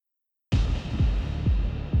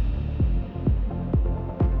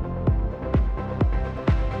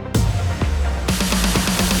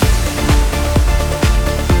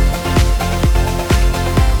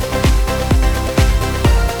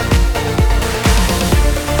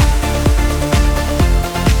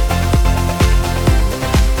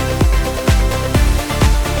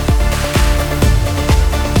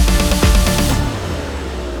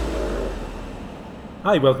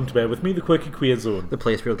Hi, welcome to Bear With Me, the Quirky Queer Zone. The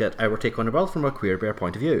place where you'll get our take on the world from a queer bear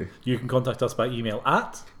point of view. You can contact us by email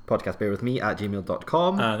at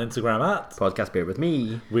podcastbearwithme@gmail.com and Instagram at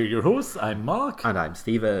podcastbearwithme. We're your hosts. I'm Mark. And I'm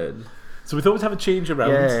Stephen. So we thought we'd have a change around.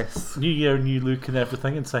 Yes. New year, new look and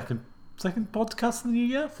everything, and second podcast in the new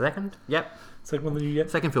year? Second? Yep. Second one in the new year?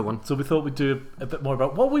 Second full one. So we thought we'd do a bit more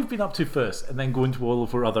about what we've been up to first, and then go into all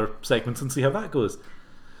of our other segments and see how that goes.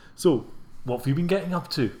 So, what have you been getting up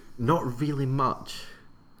to? Not really much.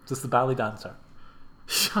 Just the ballet dancer.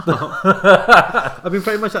 Shut up. I've been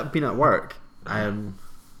pretty much been at work.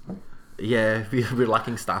 Yeah, we're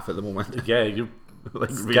lacking staff at the moment. Yeah, you're like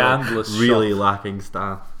scandalous. Really lacking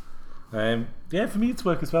staff. Yeah, for me it's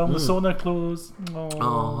work as well. The sauna closed.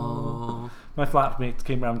 Aww. My flatmate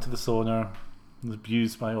came round to the sauna, was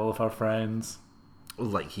abused by all of our friends.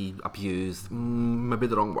 Like he abused, maybe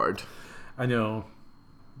the wrong word. I know.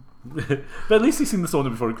 But at least he's seen the sauna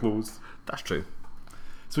before it closed. That's true.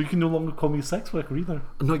 So you can no longer call me a sex worker either.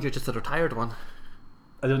 No, you're just a retired one.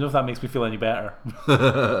 I don't know if that makes me feel any better.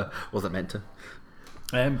 Wasn't meant to.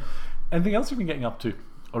 Anything else you've been getting up to?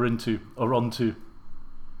 Or into? Or onto?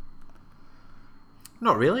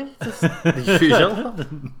 Not really. Just the usual.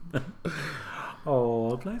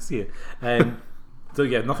 Oh, bless you. So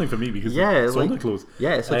yeah, nothing for me because yeah, the sauna closed.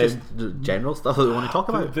 Yeah, so just the general stuff that we want to talk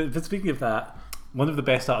about. But speaking of that, one of the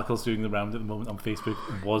best articles doing the round at the moment on Facebook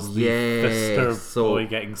was the Fister boy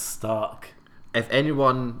getting stuck. If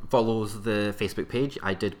anyone follows the Facebook page,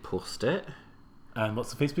 I did post it. And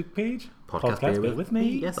what's the Facebook page? Podcast Bear With Me.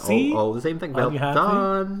 Yes, See? all the same thing. Well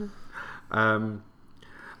done.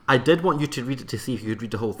 I did want you to read it to see if you could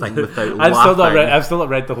read the whole thing without laughing. I've still not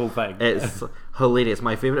read the whole thing. It's hilarious.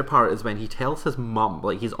 My favourite part is when he tells his mum,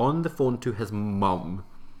 like he's on the phone to his mum,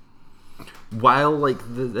 while like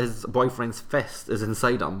his boyfriend's fist is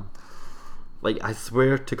inside him. Like, I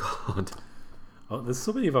swear to God. Oh, there's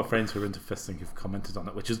so many of our friends who are into fisting who've commented on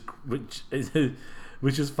it, which is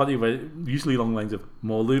funny. But usually along the lines of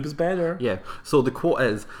 "more lube is better." Yeah. So the quote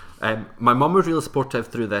is, "My mum was really supportive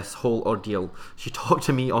through this whole ordeal. She talked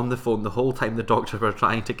to me on the phone the whole time the doctors were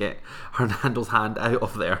trying to get Hernando's hand out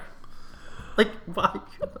of there." Like, why?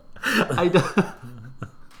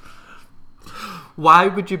 Why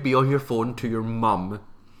would you be on your phone to your mum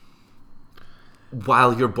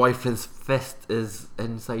while your boyfriend's fist is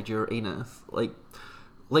inside your anus? Like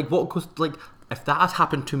what goes? Like, if that had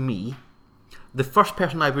happened to me, the first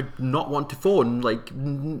person I would not want to phone, like,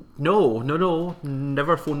 no,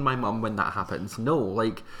 never phone my mum when that happens. No,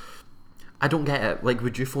 like, I don't get it. Like,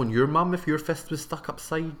 would you phone your mum if your fist was stuck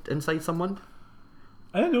inside someone?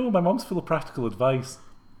 I don't know. My mum's full of practical advice.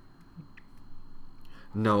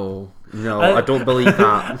 No, I don't believe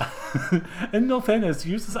that. In no fairness,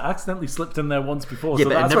 yours has accidentally slipped in there once before. Yeah, so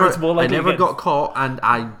but that's where it's more likely I never got caught, and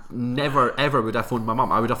I never ever would have phoned my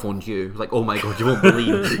mum. I would have phoned you. Like, oh my God, you won't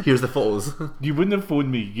believe. Here's the photos. You wouldn't have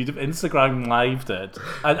phoned me. You'd have Instagram lived it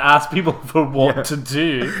and asked people for what to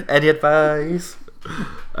do. Any advice?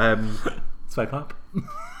 Swipe up.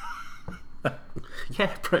 Yeah,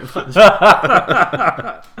 pretty much.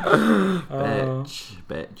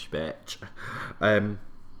 Bitch.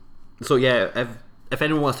 So yeah, if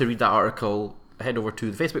anyone wants to read that article, head over to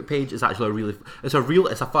the Facebook page. It's actually it's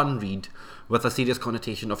a fun read with a serious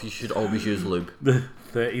connotation of you should always use lube. The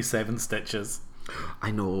 37 stitches.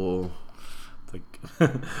 I know. Like,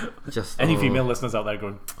 just any female listeners out there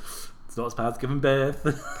going, it's not as bad as giving birth.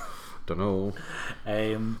 Don't know.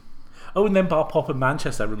 Oh, and then Bar Pop in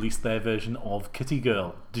Manchester released their version of Kitty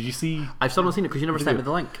Girl. Did you see? I've still not seen it because you never sent me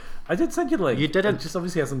the link. I did send you the link. You didn't. It just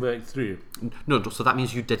obviously hasn't worked through. No, so that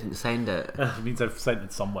means you didn't send it. It means I've sent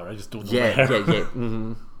it somewhere. I just don't know where. Yeah.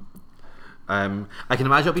 Mm-hmm. I can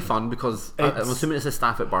imagine it'll be fun because I'm assuming it's a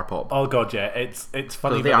staff at Bar Pop. Oh God, yeah, it's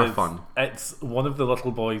funny. So they are fun. It's one of the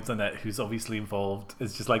little boys in it who's obviously involved.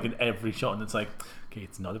 It's just like in every shot, and it's like, okay,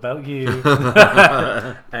 it's not about you.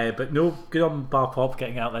 But no, good on Bar Pop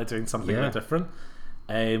getting out there doing something a bit different.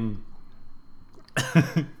 I'm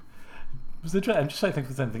just trying to think if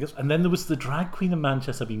there's anything else. And then there was the drag queen in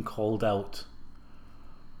Manchester being called out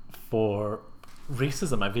for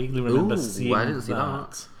racism. I vaguely remember seeing I didn't see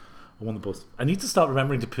that. On one of the posts. I need to start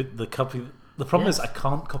remembering to put the copy. The problem is I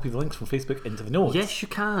can't copy the links from Facebook into the notes. Yes, you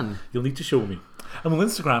can. You'll need to show me. And we'll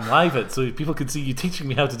Instagram live it so people can see you teaching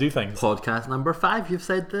me how to do things. Podcast number 5, you've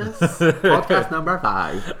said this. Podcast number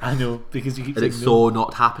 5. I know, because you keep saying it's so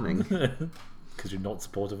not happening. Because you're not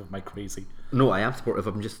supportive of my crazy. No, I am supportive.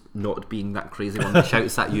 I'm just not being that crazy one that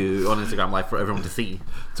shouts at you on Instagram Live for everyone to see.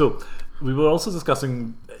 So, we were also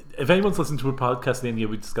discussing, if anyone's listened to a podcast in the year,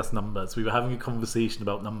 we discussed numbers. We were having a conversation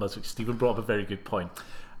about numbers, which Stephen brought up a very good point.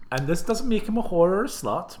 And this doesn't make him a horror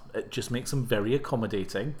slut. It just makes him very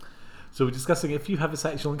accommodating. So we're discussing if you have a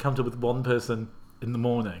sexual encounter with one person in the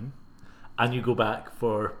morning and you go back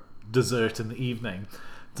for dessert in the evening,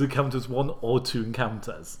 does it count as 1 or 2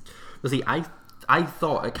 encounters? Well, see, I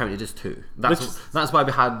thought it counted as 2. That's why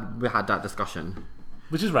we had that discussion.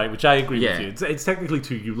 Which is right, which I agree with you. It's technically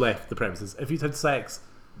 2. You left the premises. If you'd had sex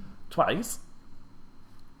twice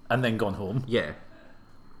and then gone home,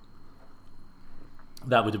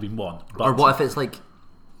 that would have been 1. But or what if it's like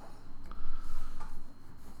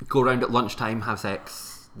go around at lunchtime, have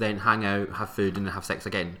sex, then hang out, have food, and then have sex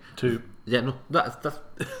again? 2. Yeah, no,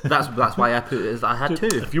 that's why I put it as I had 2.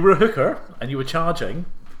 If you were a hooker and you were charging,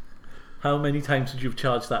 how many times would you have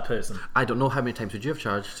charged that person? I don't know how many times would you have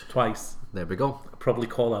charged. Twice. There we go. Probably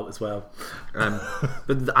call out as well.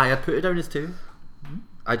 But I had put it down as 2.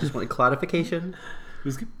 I just wanted clarification.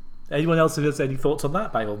 Anyone else who has any thoughts on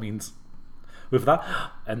that, by all means. With that,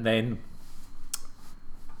 and then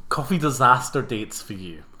coffee disaster dates for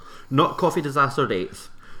you. Not coffee disaster dates.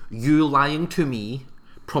 You lying to me,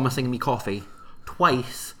 promising me coffee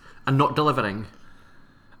twice and not delivering.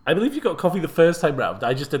 I believe you got coffee the first time round.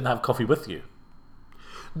 I just didn't have coffee with you.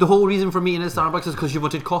 The whole reason for meeting at Starbucks is because you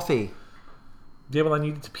wanted coffee. Yeah, well, I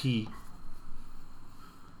needed to pee.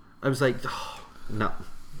 I was like, oh, no.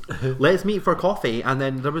 Let's meet for coffee, and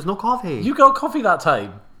then there was no coffee. You got coffee that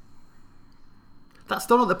time. That's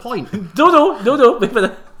still not the point. No. Wait a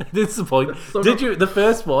minute. This is the point. Did you, the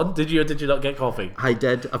first one, did you or did you not get coffee? I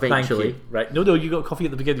did, eventually. Thank you. Right. No, you got coffee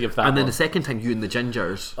at the beginning of that And then the second time, you and the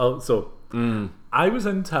gingers. Oh, so I was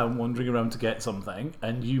in town wandering around to get something,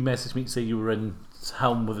 and you messaged me to say you were in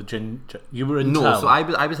town with a ginger. You were in town. No, so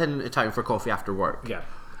I was heading to town for coffee after work. Yeah.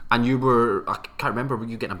 And you were, I can't remember, were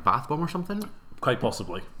you getting a bath bomb or something? Quite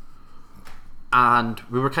possibly. And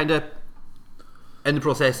we were kind of in the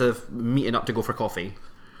process of meeting up to go for coffee.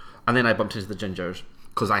 And then I bumped into the gingers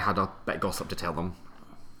because I had a bit of gossip to tell them.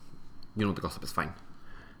 You know, the gossip is fine.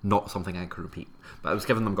 Not something I could repeat. But I was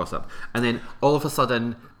giving them gossip. And then all of a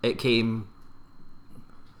sudden it came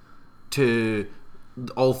to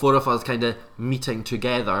all 4 of us kind of meeting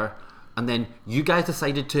together. And then you guys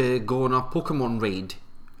decided to go on a Pokemon raid.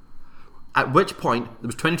 At which point, there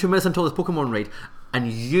was 22 minutes until this Pokemon raid.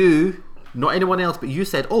 And you... not anyone else, but you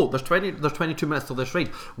said, oh, there's 22 minutes till this raid.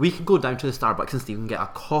 We can go down to the Starbucks and Steve and get a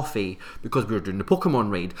coffee because we were doing the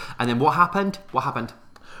Pokemon raid. And then what happened?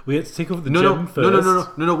 We had to take over the gym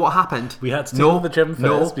first. No, what happened? We had to take over the gym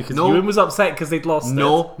first because Ewan was upset because they'd lost it.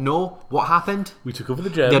 No, what happened? We took over the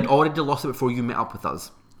gym. They had already lost it before you met up with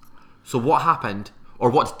us. So what happened? Or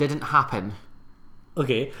what didn't happen?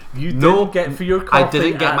 Okay, you didn't get for your coffee. I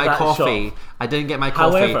didn't get my coffee. Shop. I didn't get my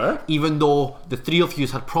coffee. However, even though the 3 of you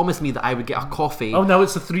had promised me that I would get a coffee. Oh, now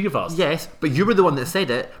it's the 3 of us. Yes, but you were the one that said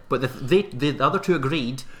it. But the other 2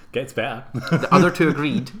 agreed. Gets better. The other 2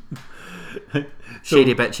 agreed.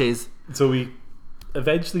 Shady bitches. So we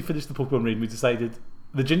eventually finished the Pokemon raid. And we decided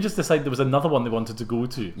the gingers decided there was another one they wanted to go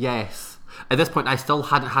to. Yes. At this point, I still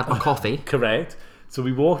hadn't had my coffee. Correct. So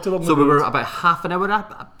we walked along the road. So we were about half an hour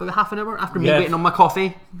after me waiting on my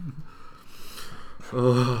coffee.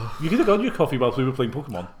 You could have gotten your coffee whilst we were playing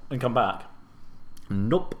Pokemon and come back.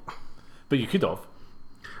 Nope. But you could have.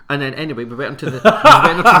 And then anyway, we went on to the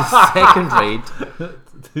second raid.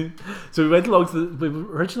 So we went along to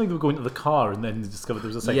originally we were going to the car and then discovered there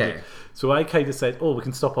was a second raid. So I kind of said, oh, we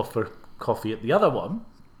can stop off for coffee at the other one.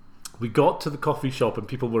 We got to the coffee shop and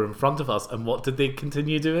people were in front of us, and what did they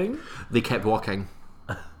continue doing? They kept walking.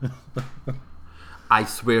 I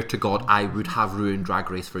swear to God, I would have ruined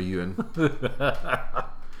Drag Race for Ewan.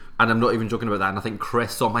 And I'm not even joking about that. And I think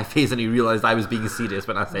Chris saw my face and he realised I was being serious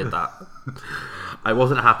when I said that. I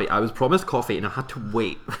wasn't happy. I was promised coffee and I had to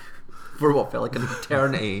wait for what felt like an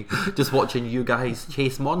eternity just watching you guys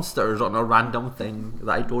chase monsters on a random thing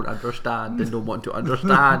that I don't understand and don't want to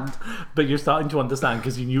understand. But you're starting to understand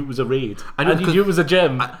because you knew it was a raid. I knew, and you knew it was a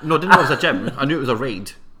gym. I didn't know it was a gym. I knew it was a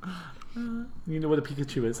raid. You know what a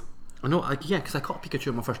Pikachu is? I know, yeah, because I caught Pikachu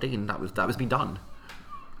on my first day and that was me done.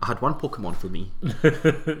 I had one Pokemon for me.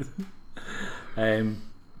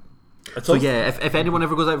 So yeah, if anyone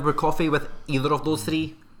ever goes out for coffee with either of those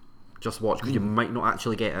 3, just watch because you might not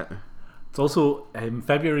actually get it. It's also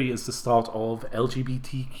February is the start of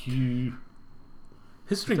LGBTQ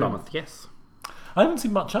History Month. Yes. I haven't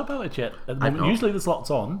seen much about it yet at the moment. Usually there's lots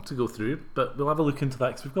on to go through, but we'll have a look into that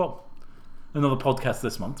because we've got another podcast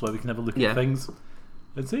this month where we can have a look at things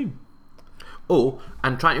and see. Oh,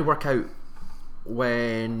 and trying to work out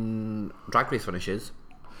when Drag Race finishes.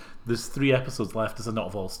 There's 3 episodes left as a Not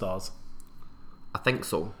of All Stars. I think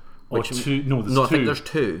so. Or 2. No, there's 2. I think there's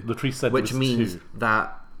 2. Latrice said which means 2.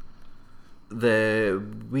 that the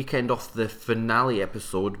weekend of the finale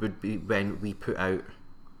episode would be when we put out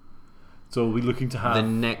So we're looking to have the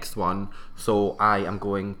next one. So I am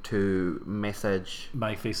going to message.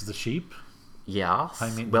 My Face as a Sheep Yes. High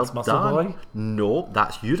Maintenance Well Muscle done. Boy. No,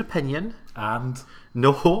 that's your opinion. and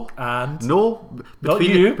No. and No. Not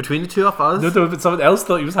Between you. between the two of us. no, but someone else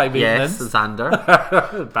thought he was high Yes, maintenance.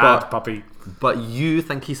 Xander. Bad puppy. But you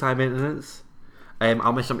think he's high maintenance.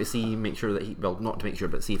 I'll message him to see, make sure that he, well, not to make sure,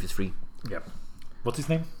 but see if he's free. Yep. What's his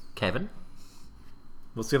name? Kevin,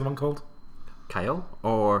 What's the other one called? Kyle,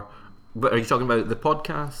 or but are you talking about the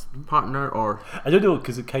podcast partner or I don't know,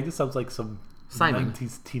 because it kind of sounds like some Simon?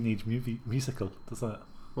 90s teenage musical, doesn't it?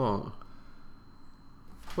 what?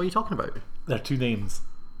 What are you talking about? They're two names.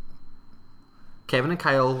 Kevin and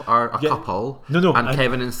Kyle are a Yeah. couple. No, and I'm-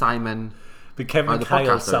 Kevin and Simon. But Kevin Are and the Kyle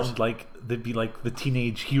podcasters. sound like they'd be like the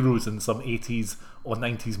teenage heroes in some 80s or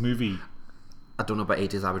 90s movie. I don't know about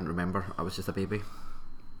ages. I wouldn't remember. I was just a baby.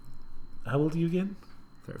 How old are you again?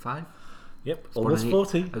 35. Yep, Born almost in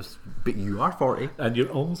 40. But you are 40. And you're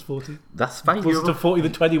almost 40. That's fine. Closer to 40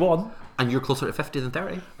 than 21. And you're closer to 50 than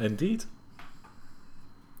 30. Indeed.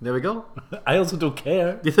 There we go. I also don't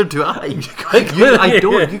care. Neither do I. I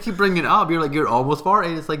don't. You keep bringing it up. You're like, you're almost 40.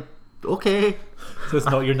 It's like, okay. So it's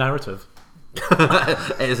not your narrative.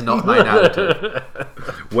 It is not my narrative.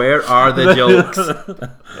 Where are the jokes?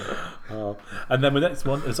 And then the next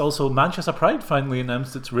one is also Manchester Pride finally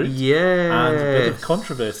announced its route. Yeah. And a bit of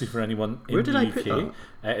controversy for anyone in Where did the I UK. put that?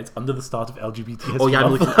 It's under the start of LGBT history. Oh yeah, I'm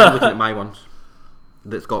Month. looking at my one.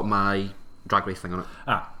 That's got my drag race thing on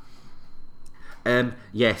it.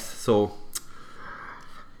 Yes. So.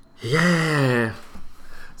 Yeah.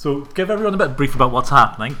 So give everyone a bit of brief about what's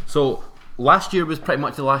happening. So last year was pretty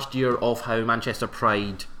much the last year of how Manchester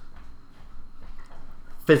Pride,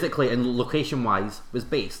 physically and location-wise, was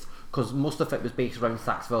based, because most of it was based around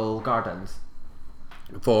Saxville Gardens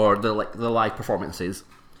for the live performances.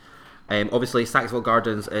 Obviously, Saxville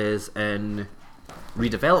Gardens is in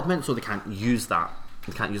redevelopment, so they can't use that.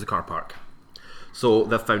 They can't use the car park. So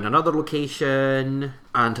they've found another location,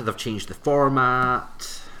 and they've changed the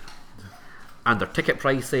format, and their ticket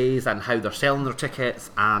prices, and how they're selling their tickets,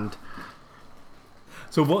 and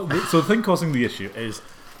So the thing causing the issue is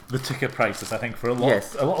the ticket prices. I think for a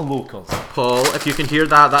lot of locals. Paul, if you can hear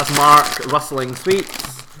that, that's Mark rustling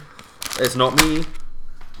sweets. It's not me.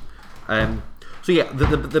 So yeah,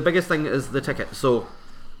 the biggest thing is the ticket. So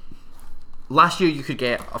last year you could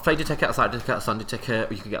get a Friday ticket, a Saturday ticket, a Sunday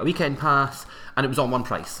ticket, or you could get a weekend pass, and it was on one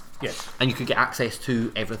price. Yes. And you could get access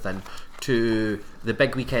to everything, to the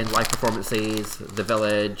big weekend live performances, the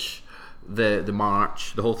village, the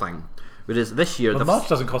march, the whole thing. Whereas this year, The march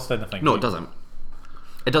doesn't cost anything. no, it doesn't.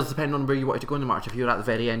 It does depend on where you wanted to go in the march. If you were at the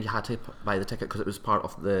very end, you had to buy the ticket because it was part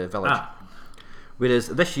of the village. Whereas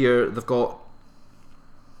this year, they've got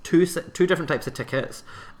two different types of tickets,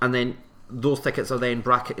 and then those tickets are then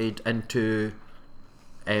bracketed into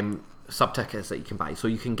sub-tickets that you can buy. So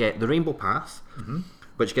you can get the Rainbow Pass,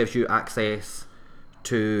 which gives you access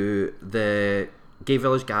to the Gay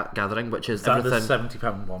Village Gathering, which is That is everything...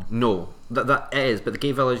 £70 one. No, that it is, but the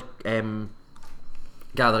Gay Village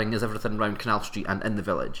Gathering is everything around Canal Street and in the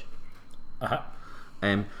village.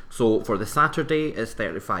 So for the Saturday it's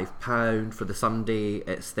 £35, for the Sunday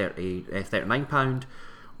it's £39,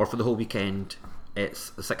 or for the whole weekend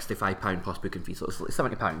it's £65 plus booking fee, so it's like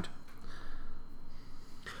 £70.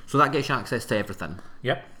 So that gets you access to everything.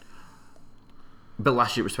 Yep. But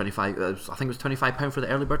last year it was £25. I think it was £25 for the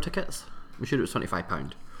early bird tickets. I'm sure it was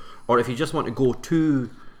 £25. Or if you just want to go to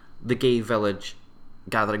the Gay Village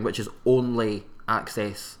Gathering, which is only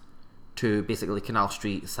access to basically Canal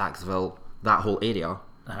Street, Saxville, that whole area,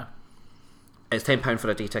 it's £10 for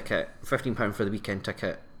a day ticket, £15 for the weekend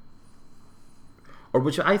ticket. Or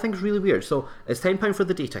which I think is really weird. So it's £10 for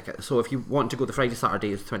the day ticket. So if you want to go the Friday,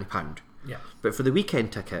 Saturday, it's £20. Yeah. But for the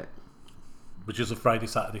weekend ticket, Which is a Friday,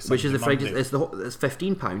 Saturday, Sunday, which is the Friday, Monday. it's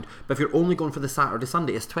 £15. But if you're only going for the Saturday,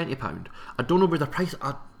 Sunday, it's £20. I don't know where the price.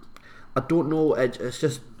 I don't know. It's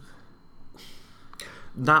just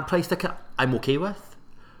that price ticket I'm okay with,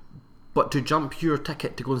 but to jump your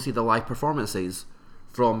ticket to go and see the live performances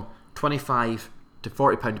from £25 to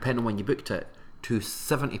 £40, depending on when you booked it, to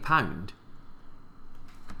 £70.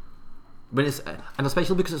 When it's, and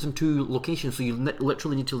especially because it's in two locations, so you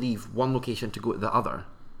literally need to leave one location to go to the other.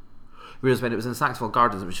 Whereas when it was in Saxville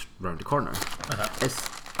Gardens, which is round the corner,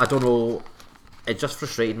 I don't know, it just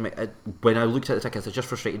frustrated me. When I looked at the tickets, it just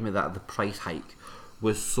frustrated me that the price hike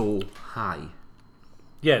was so high.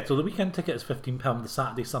 Yeah, so the weekend ticket is £15, the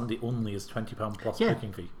Saturday, Sunday only is £20 plus Yeah.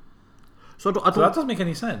 booking fee. So I don't So that doesn't make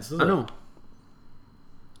any sense, does it? I know.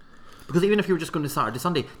 Because even if you were just going to Saturday,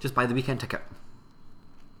 Sunday, just buy the weekend ticket.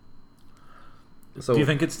 So, do you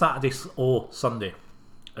think it's Saturday or Sunday?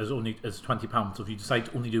 Is £20. So if you decide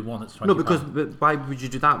to only do one, it's £20. no, because but why would you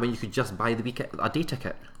do that when you could just buy the weekend a day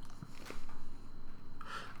ticket?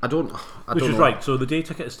 I don't Which is know. right. So the day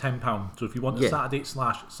ticket is £10. So if you want a Yeah.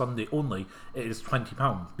 Saturday/Sunday only, it is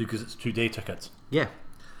 £20 because it's 2 day tickets. Yeah.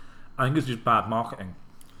 I think it's just bad marketing.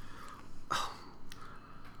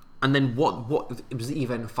 And then what was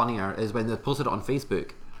even funnier is when they posted it on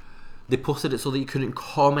Facebook, they posted it so that you couldn't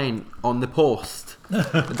comment on the post.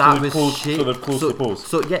 That was shit. So they've closed the post.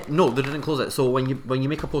 So yeah, no, they didn't close it. So when you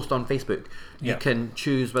make a post on Facebook, you Yeah. can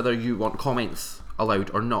choose whether you want comments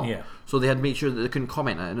allowed or not. Yeah. So they had made sure that they couldn't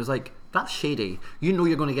comment it, and it was like, that's shady. You know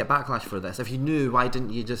you're going to get backlash for this. If you knew, why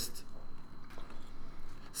didn't you just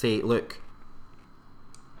say, look,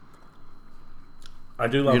 I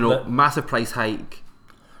do love you know, that massive price hike.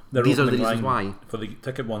 their These are the opening reasons line why. for the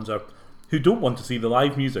ticket ones are who don't want to see the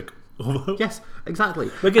live music. Yes, exactly.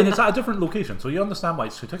 But again, it's at a different location, so you understand why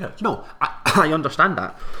it's 2 tickets. No, I understand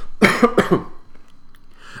that.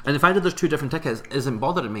 And the fact that there's 2 different tickets isn't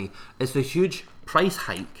bothering me. It's a huge price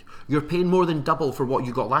hike. You're paying more than double for what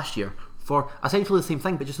you got last year for essentially the same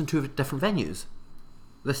thing, but just in 2 different venues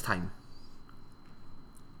this time.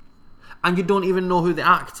 And you don't even know who the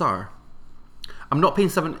acts are. I'm not paying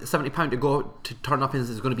 £70 to go to turn up and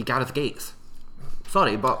it's going to be Gareth Gates.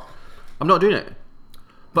 Sorry, but I'm not doing it.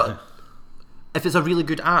 But if it's a really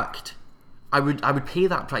good act, I would pay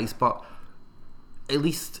that price, but at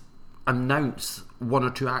least announce 1 or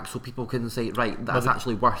 2 acts so people can say, right, that's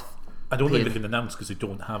actually worth I don't paying. think they can announce because they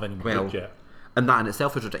don't have anyone Well, booked yet. And that in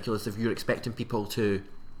itself is ridiculous if you're expecting people to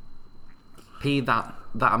pay that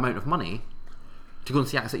amount of money to go and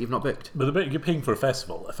see acts that you've not booked. But you're paying for a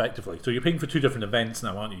festival, effectively. So you're paying for 2 different events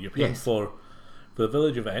now, aren't you? You're paying Yes. for the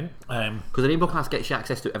Village event. Because the Rainbow Pass gets you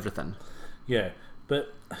access to everything. Yeah,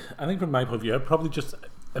 but I think from my point of view, I'd probably just...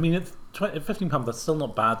 I mean, it's £15, that's still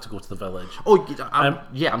not bad to go to the Village. Oh,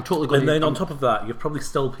 I'm totally going And then on top of that, you're probably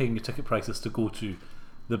still paying your ticket prices to go to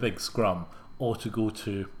the big scrum or to go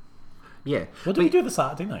to... Yeah. What did we do the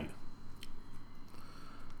Saturday night?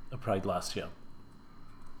 At Pride last year.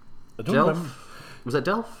 I don't remember. Delph? Was it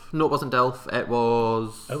Delph? No, it wasn't Delph. It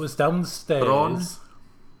was... It was downstairs. Braun?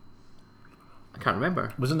 I can't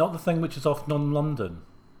remember. Was it not the thing which is off non-London?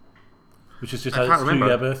 Which is just I how can't it's remember.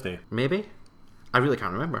 2-year birthday. Maybe? I really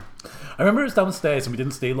can't remember. I remember it was downstairs and we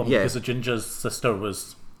didn't stay long Yeah. because the Ginger's sister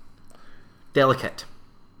was Delicate.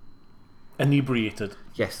 inebriated,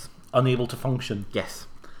 Yes. unable to function. Yes.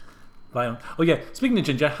 Violent. Oh yeah, speaking of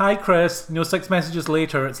Ginger, hi Chris. 6 messages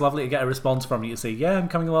later, it's lovely to get a response from you to say, yeah, I'm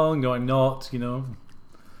coming along. No, I'm not.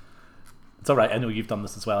 It's all right. I know you've done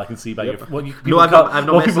this as well. I can see by Yep. your what you No, people, I've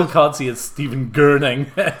not what people messaged. can't see is Stephen gurning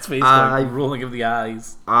his face, going, rolling of the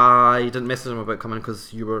eyes. I didn't message him about coming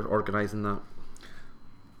because you were organising that.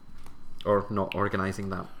 Or not organising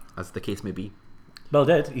that, as the case may be. Well,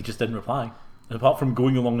 did he just didn't reply? And apart from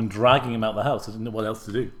going along and dragging him out of the house, I didn't know what else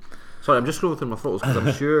to do. Sorry, I'm just scrolling through my photos because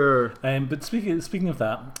I'm sure... But speaking of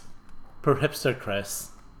that, poor hipster Chris.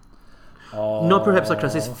 Not poor hipster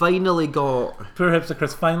Chris, he's finally got... Poor hipster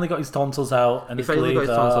Chris finally got his tonsils out and He it's finally got his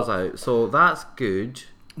laid tonsils up. out, so that's good.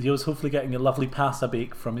 He was hopefully getting a lovely pasta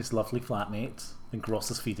bake from his lovely flatmate. I think Ross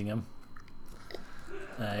is feeding him.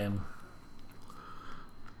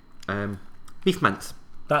 Beef mince.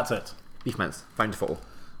 That's it. Beef mince. Found a photo.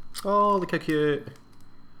 Oh, look how cute.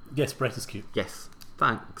 Yes, Brett is cute. Yes.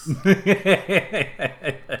 Thanks.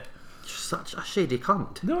 You're such a shady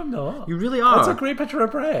cunt. No, I'm not. You really are. That's a great picture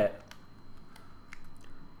of Brett.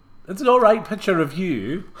 It's an alright picture of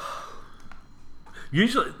you.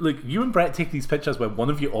 Usually, like, you and Brett take these pictures where one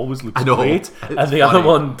of you always looks I know. great and It's the other funny.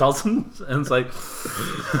 one doesn't. And it's like,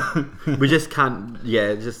 We just can't... Yeah,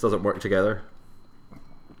 it just doesn't work together.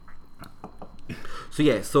 So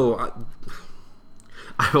yeah,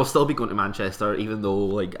 I will still be going to Manchester, even though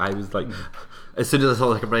like I was like, as soon as I saw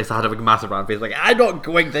like a price, I had a big massive round face. Like, I'm not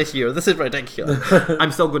going this year. This is ridiculous.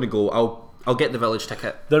 I'm still going to go. I'll get the Village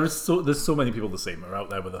ticket. there's so many people the same are out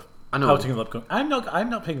there with a I know. pouting lip going, I'm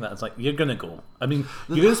not paying that. It's like, you're gonna go. I mean,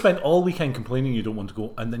 you're gonna spend all weekend complaining you don't want to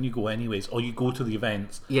go, and then you go anyways, or you go to the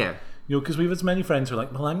events. Yeah. Because we have as many friends who are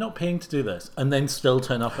like, well, I'm not paying to do this, and then still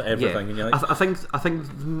turn up at everything, and you're like, I think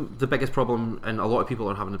the biggest problem, and a lot of people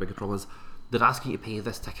are having the biggest problem, is they're asking you to pay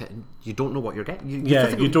this ticket and you don't know what you're getting. You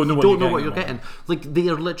don't know what you're getting. Like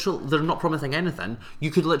they're not promising anything.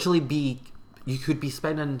 You could be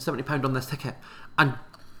spending £70 on this ticket and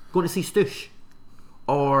going to see Stoosh,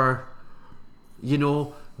 or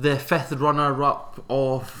the 5th runner-up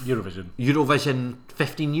of Eurovision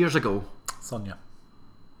 15 years ago. Sonia.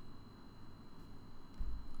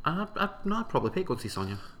 No, I'd probably pay to go and see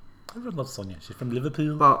Sonia. Everyone loves Sonia. She's from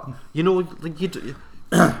Liverpool. But you know, like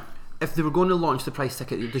if they were going to launch the price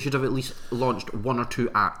ticket, they should have at least launched 1 or 2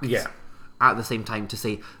 acts. Yeah. At the same time to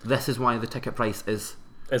say this is why the ticket price is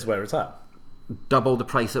where it's at. double the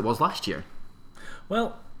price it was last year.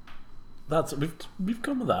 Well, we've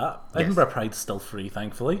gone with that. Edinburgh Pride's still free,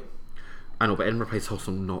 thankfully. I know, but Edinburgh Pride's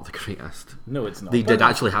also not the greatest. No, it's not. They did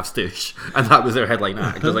actually have Stoosh, and that was their headline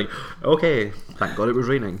act. It was like, okay, thank God it was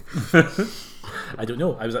raining. I don't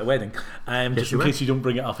know. I was at a wedding. Just in you case you don't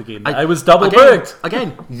bring it up again. I was double again, booked.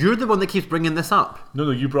 Again, you're the one that keeps bringing this up. No,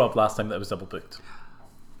 you brought up last time that I was double booked.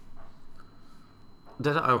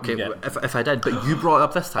 Did I? Okay, Yeah. if I did, but you brought it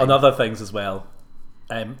up this time. On other things as well.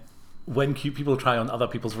 When cute people try on other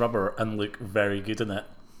people's rubber and look very good in it.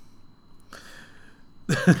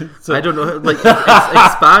 So, I don't know, like,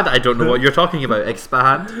 expand. I don't know what you're talking about.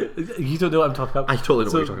 Expand. You don't know what I'm talking about. I totally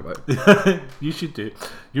know what you're talking about. You should do.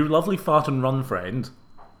 Your lovely fart and run friend.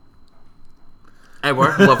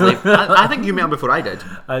 Our lovely. I think you met him before I did.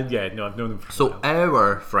 Yeah, no, I've known him for So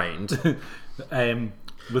our friend,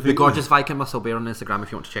 with the gorgeous Viking Muscle Bear on Instagram,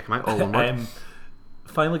 if you want to check him out, all one word.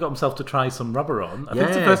 Finally got himself to try some rubber on. I think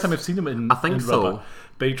it's the first time I've seen him in I think in so. rubber.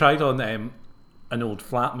 But he tried on an old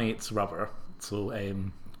flatmate's rubber. So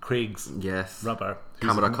Craig's Yes. rubber.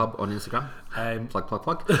 Camera Cub on Instagram. Plug.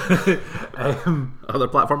 Other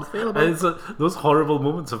platforms available. And it's those horrible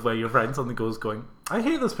moments of where your friend suddenly goes going, I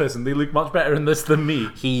hate this person, they look much better in this than me.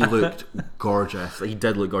 He looked gorgeous. He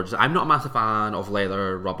did look gorgeous. I'm not a massive fan of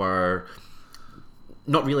leather, rubber.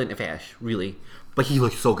 Not really into fetish, really. But he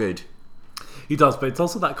looked so good. He does, but it's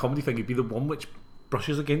also that comedy thing. He'd be the one which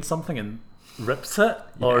brushes against something and rips it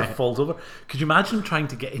or falls over. Could you imagine trying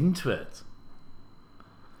to get into it?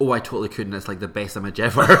 Oh, I totally couldn't. It's like the best image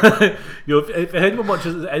ever. You know, if anyone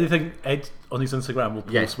watches anything, Ed on his Instagram will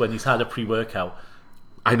post when he's had a pre-workout.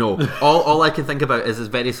 I know. All I can think about is it's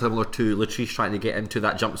very similar to Latrice trying to get into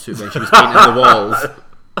that jumpsuit when she was painting the walls.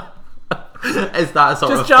 It's that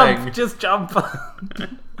sort of thing. Just jump.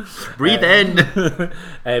 Breathe in.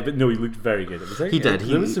 But no, he looked very good. He did.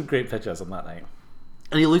 There was some great pictures on that night.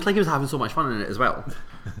 And he looked like he was having so much fun in it as well.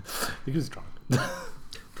 He was drunk.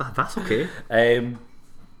 That's okay.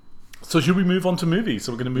 So should we move on to movies?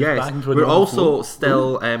 So we're going to move back into a we're normal also flow.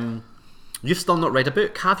 still. You've still not read a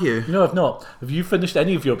book, have you? No, I've not. Have you finished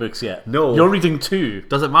any of your books yet? No. You're reading 2.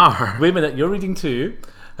 Does it matter? Wait a minute, you're reading 2.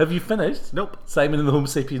 Have you finished? Nope. Simon and the Homo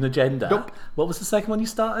Sapien Agenda? Nope. What was the second one you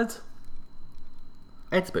started?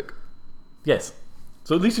 Ed's book. Yes.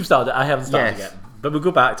 So at least you've started it. I haven't started Yes. yet. But we'll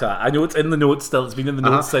go back to that. I know it's in the notes still. It's been in the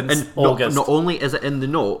notes since And August. not only is it in the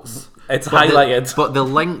notes, It's but highlighted. but the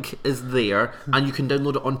link is there, and you can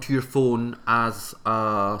download it onto your phone as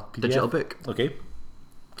a digital book. Okay.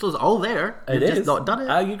 So it's all there. It You've is. just not done it.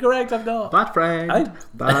 Are you correct? I've not. Bad friend.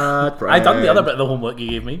 Bad friend. I done the other bit of the homework you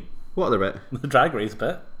gave me. What other bit? The drag race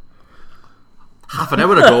bit. Half an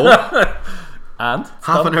hour ago. And?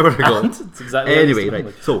 Half an hour ago. And? It's exactly Anyway, what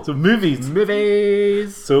it's right. doing. So movies.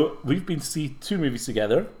 Movies. So we've been to see 2 movies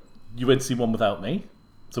together. You went to see one without me.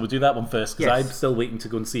 So we'll do that one first because Yes. I'm still waiting to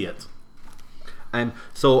go and see it.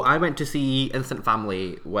 So I went to see Instant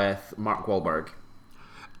Family with Mark Wahlberg.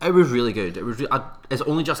 It was really good. It was. It's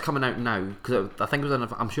only just coming out now because I think it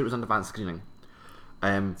was. I'm sure it was an advanced screening.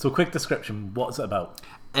 So quick description. What's it about?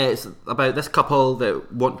 It's about this couple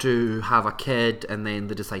that want to have a kid and then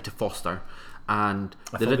they decide to foster. And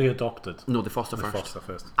I thought they adopted. No, they foster They first. foster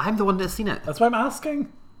first. I'm the one that's seen it. That's why I'm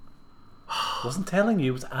asking. Wasn't telling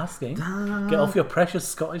you, was asking. Get off your precious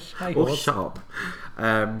Scottish high Oh, horse. shut up.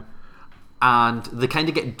 And they kind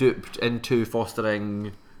of get duped into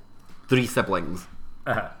fostering 3 siblings.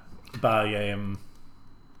 By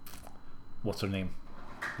what's her name?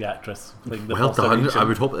 The actress playing the Well foster done. agent. I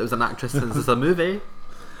would hope it was an actress since it's a movie.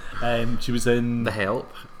 She was in The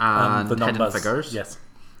Help and The Hidden Numbers. Figures. Yes.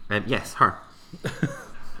 Yes, her.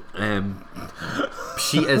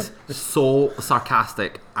 She is so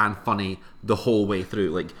sarcastic and funny the whole way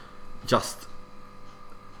through. Like, just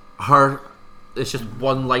her. It's just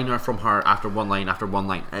one liner from her after one line after one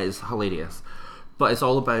line. It is hilarious, but it's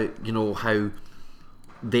all about how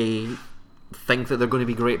they think that they're going to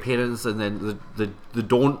be great parents, and then they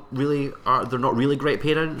don't really are. They're not really great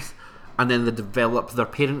parents. And then they develop their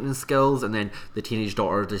parenting skills, and then the teenage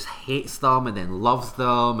daughter just hates them, and then loves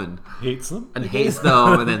them, and Hates them? hates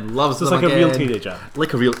them, and then loves So it's them like again. a real teenager.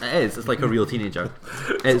 It is. It's like a real teenager.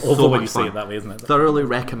 It's Although so when much you say fun. it that way, isn't it? Thoroughly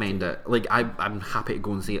recommend it. Like I'm happy to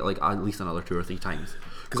go and see it like at least another 2 or 3 times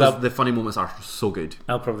because the funny moments are so good.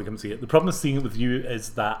 I'll probably come see it. The problem with seeing it with you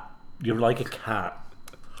is that you're like a cat.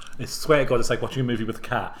 I swear to God, it's like watching a movie with a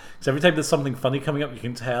cat. Because every time there's something funny coming up, you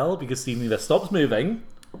can tell because Stephen either stops moving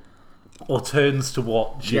or turns to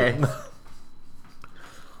watch you. Yes.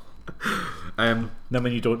 Then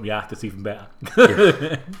when you don't react, it's even better.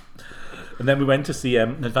 Yeah. And then we went to see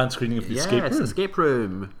an advanced screening of the Escape Room. Escape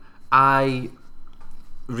Room. I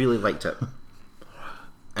really liked it.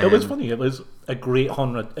 It was funny. It was a great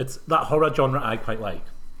horror. It's that horror genre I quite like.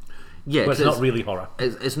 Yeah, But it's not really horror.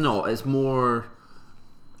 It's not. It's more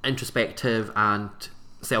introspective and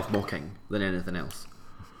self-mocking than anything else.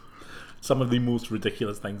 Some of the most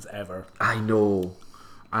ridiculous things ever. I know.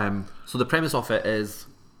 So the premise of it is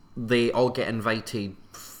they all get invited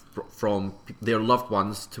from their loved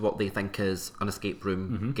ones to what they think is an escape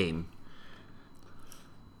room game.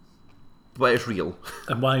 But it's real.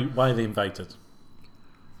 And why are they invited?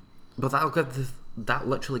 But that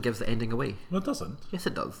literally gives the ending away. Well, it doesn't. Yes,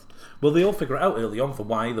 it does. Well, they all figure it out early on for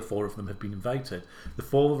why the 4 of them have been invited. The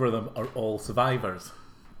 4 of them are all survivors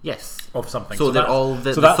Yes. of something. So they're all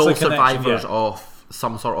the that's sole the connection, survivors yeah. of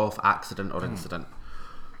some sort of accident or incident.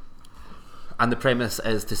 And the premise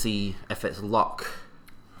is to see if it's luck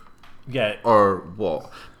Yeah. or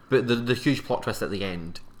what. But the huge plot twist at the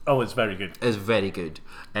end Oh, it's very good. is very good.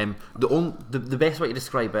 The best way to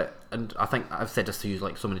describe it, and I think I've said this to you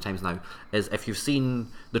like so many times now, is if you've seen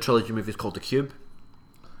the trilogy movies called The Cube.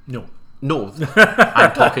 No. No,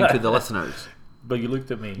 I'm talking to the listeners. But you looked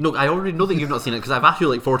at me. No, I already know that you've not seen it because I've asked you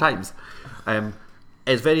like 4 times.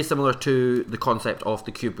 It's very similar to the concept of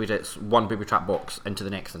The Cube, where it's one booby trap box into the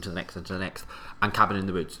next, into the next, into the next, and Cabin in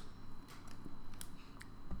the Woods.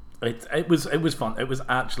 It was fun. It was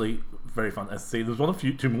actually very fun. As I say, there was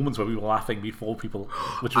two moments where we were laughing before people,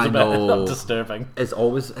 which was I a bit know. disturbing. It's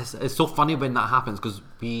so funny when that happens because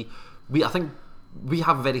I think we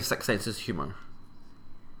have very sick senses of humour.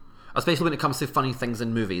 Especially when it comes to funny things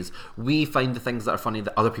in movies, we find the things that are funny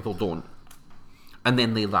that other people don't, and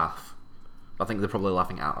then they laugh. I think they're probably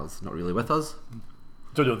laughing at us, not really with us.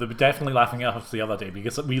 Don't know. They were definitely laughing at us the other day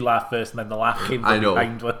because we laughed first, and then the laugh came I from know.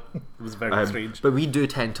 behind one. It was very strange. But we do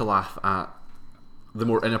tend to laugh at the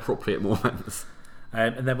more inappropriate moments.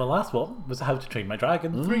 And then my last one was How to Train My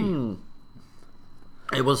Dragon 3.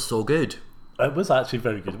 It was so good, It was actually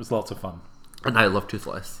very good. It was lots of fun. and I love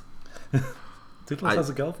Toothless. Toothless has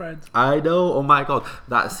a girlfriend. I know. Oh my god,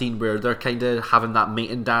 that scene where they're kind of having that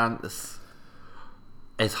mating dance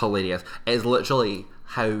is hilarious. It is literally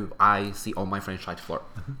how I see all my friends try to flirt.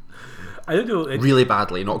 I don't know. Really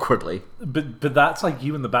badly, not awkwardly. But that's like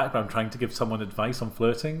you in the background trying to give someone advice on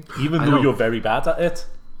flirting, even I though know. you're very bad at it.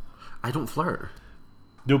 I don't flirt.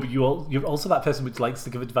 No, but you're also that person which likes to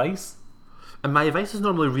give advice. And my advice is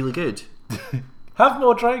normally really good. Have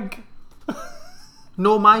more drink.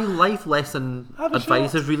 No, my life lesson Have a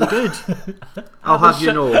advice shot. is really good. I'll have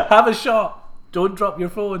you know. Have a shot. Don't drop your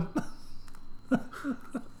phone.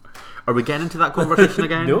 Are we getting into that conversation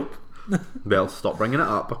again? Nope. Well, stop bringing it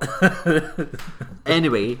up.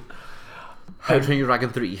 Anyway, How to Train Your Dragon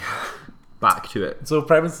 3. Back to it. So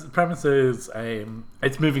premise is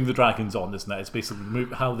it's moving the dragons on, isn't it? It's basically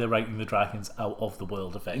how they're writing the dragons out of the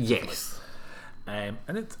world, effectively. Yes. And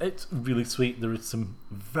it's really sweet. There is some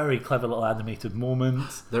very clever little animated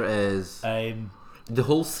moments. There is. Um, The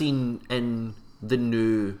whole scene in the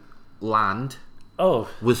new land oh,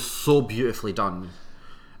 was so beautifully done.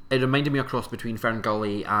 It reminded me of a cross between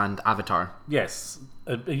Ferngully and Avatar. yes.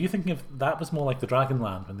 Are you thinking of that was more like the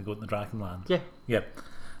Dragonland when they go to the Dragonland? Yeah. Yeah.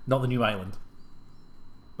 Not the new island.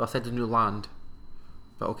 I said the new land.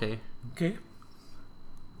 But okay. Okay.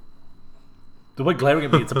 Don't be glaring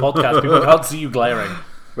at me. It's a podcast. People can't see you glaring.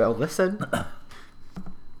 Well, listen.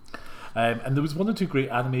 And there was 1 or 2 great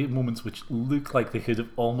animated moments which looked like they could have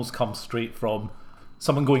almost come straight from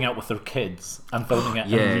someone going out with their kids and filming it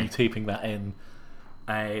Yeah. and retaping that in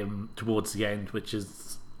towards the end, which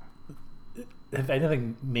is, if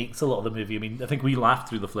anything, makes a lot of the movie. I mean, I think we laughed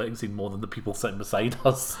through the flirting scene more than the people sitting beside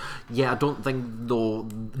us. Yeah, I don't think though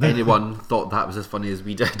anyone thought that was as funny as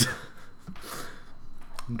we did.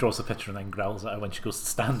 And draws a picture and then growls at her when she goes to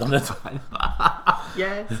stand on it.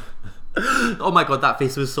 Yes. Oh my god, that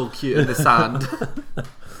face was so cute in the sand.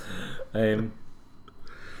 It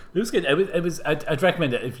was good. I'd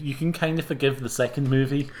recommend it if you can kind of forgive the second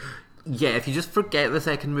movie. Yeah, if you just forget the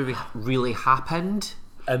second movie really happened,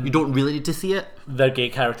 And you don't really need to see it. their gay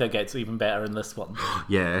character gets even better in this one.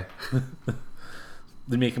 Yeah.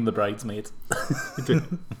 They make him the bridesmaid.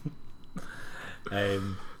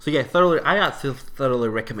 So yeah, I actually thoroughly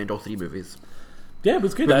recommend all 3 movies. Yeah, it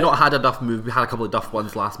was good. We've not had a Duff movie. We had a couple of Duff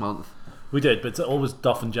ones last month. We did, but it's always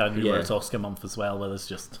Duff in January Yeah. where it's Oscar month as well, where there's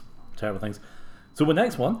just terrible things. So the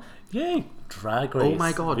next one, yay, Drag Race. Oh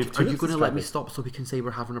my god, We have two are you going to Drag let me Race. stop so we can say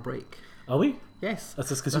we're having a break? Are we? Yes. That's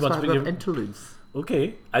just because That's you why want to we put have your... interludes.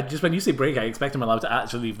 Okay. I just when you say break, I expect I'm allowed to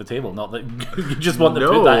actually leave the table, not that you just want to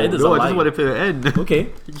No, put that in as a no, I line. just want to put it in. Okay.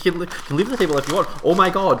 You can leave the table if you want. Oh my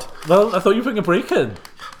god. Well, I thought you were putting a break in.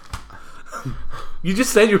 You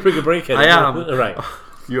just said you were putting a break in. I am. Right.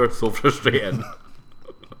 You're so frustrating.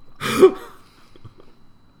 Do you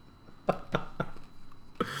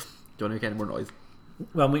want to make any more noise?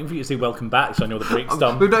 Well, I'm waiting for you to say welcome back so I know the break's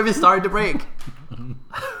done. We've not even started the break.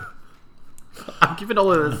 I'm keeping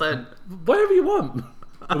all of this in. Whatever you want.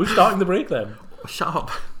 Are we starting the break then? Shut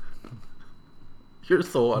up. You're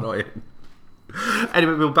so annoying.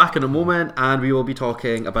 Anyway, we'll be back in a moment and we will be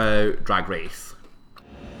talking about Drag Race.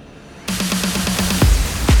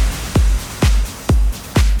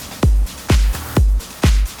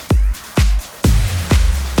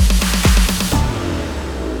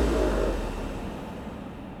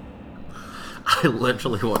 I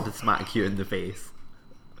literally want to smack you in the face.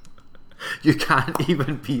 You can't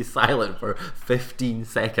even be silent for 15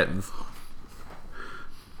 seconds.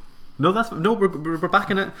 No, we're back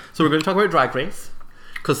in it. So we're going to talk about Drag Race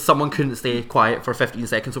because someone couldn't stay quiet for 15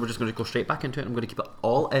 seconds, so we're just going to go straight back into it. I'm going to keep it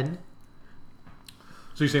all in.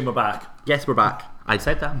 So you're saying we're back? Yes, we're back. I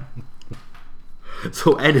said that.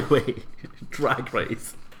 So anyway, Drag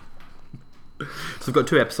Race. So we've got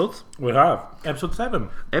 2 episodes. We have. Episode 7.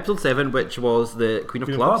 Episode 7, which was the Queen of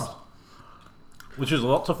Queen of Clubs. Clubs. Which is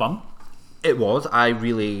lots of fun. It was. I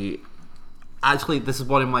really... Actually, this is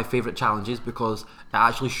one of my favourite challenges because it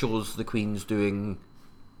actually shows the queens doing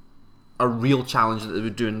a real challenge that they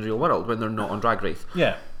would do in the real world when they're not on Drag Race.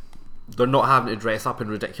 Yeah. They're not having to dress up in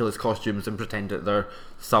ridiculous costumes and pretend that they're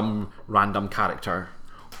some random character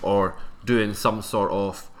or doing some sort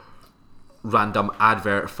of random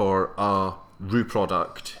advert for a Rue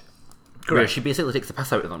product. Correct. Where she basically takes the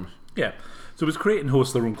piss out of them. Yeah. So it was create and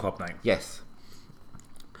host their own club night. Yes.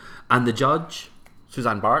 And the judge,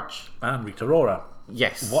 Suzanne Barch. And Rita Ora.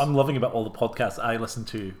 Yes. What I'm loving about all the podcasts I listen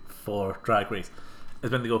to for Drag Race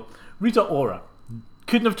is when they go, Rita Ora.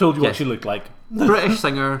 Couldn't have told you what Yes. she looked like. British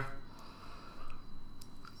singer.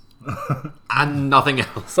 And nothing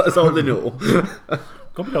else. That's all they know.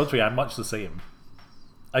 Gotta be honest with you, I'm much the same.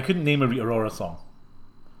 I couldn't name a Rita Ora song.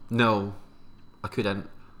 No, I couldn't.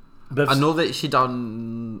 But I know that she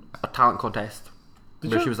done a talent contest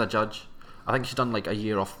where you? she was a judge. I think she done like a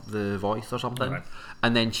year off The Voice or something. Alright.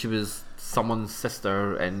 And then she was someone's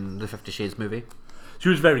sister in the 50 Shades movie. She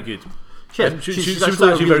was very good. She And she's was actually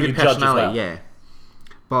a actually really very good good judge as personality, well. yeah.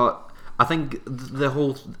 But I think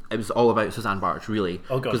it was all about Suzanne Barch, really.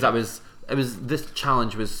 Oh, God, Because this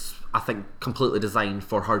challenge was, I think, completely designed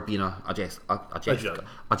for her being a guest judge.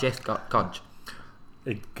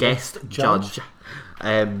 Guest judge.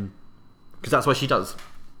 Because that's what she does.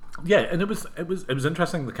 Yeah, and it was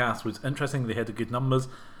interesting. The cast was interesting. They had the good numbers.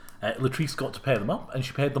 Latrice got to pair them up, and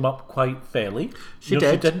she paired them up quite fairly. She She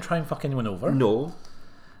did. didn't try and fuck anyone over. No.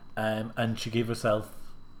 And she gave herself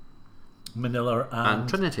Manila And and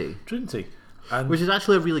Trinity. And Which is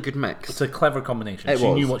actually a really good mix. it's a clever combination. It She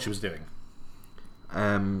was. knew what she was doing.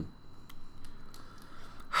 Um,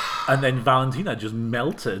 And then Valentina just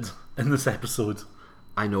melted in this episode.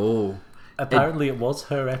 I know. Apparently, it was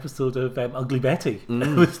her episode of Ugly Betty.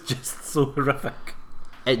 It was just so horrific.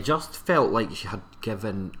 It just felt like she had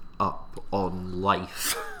given up on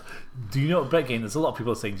life. Do you know, but again, there's a lot of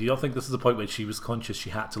people saying, do you not think this is the point where she was conscious she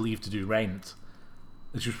had to leave to do Rent?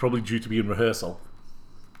 And she was probably due to be in rehearsal.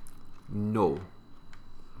 No.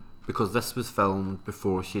 Because this was filmed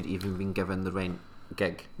before she had even been given the Rent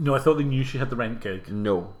gig. No, I thought they knew she had the Rent gig.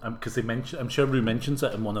 No. Because they mentioned, I'm sure Rue mentions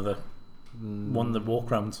it in one of the walk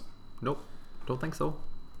rounds. Nope. Don't think so.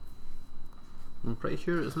 I'm pretty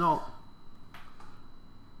sure it's not.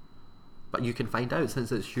 But you can find out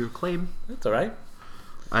since it's your claim. That's alright.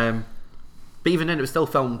 But even then, it was still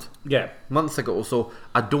filmed Yeah. months ago, so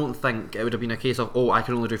I don't think it would have been a case of, oh, I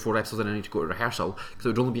can only do 4 episodes and I need to go to rehearsal, because it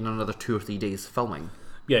would only been another 2 or 3 days filming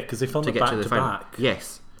Yeah, because they filmed to it get back to the to final. back.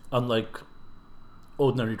 Yes. Unlike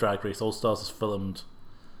Ordinary Drag Race, All Stars is filmed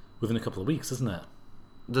within a couple of weeks, isn't it?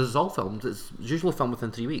 This is all filmed. It's usually filmed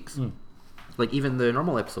within 3 weeks. Like even the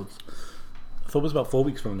normal episodes. I thought it was about 4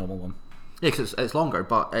 weeks for a normal one. Yeah, because it's longer,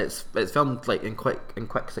 but it's filmed like in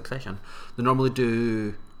quick succession. They normally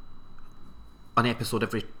do an episode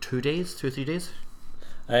every 2 days, 2 or 3 days.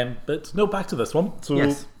 But no, back to this one. So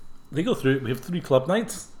Yes. they go through it. We have 3 club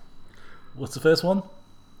nights. What's the first one?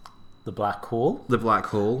 The Black Hole. The Black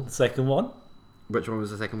Hole. The second one? Which one was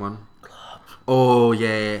the second one? Club. Oh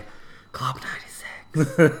yeah, Club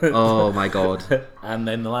 96. Oh my god. And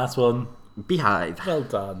then the last one, Beehive. well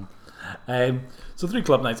done. So 3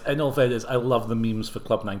 club nights. In all fairness, I love the memes for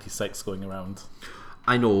Club 96 going around.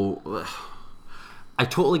 I know. I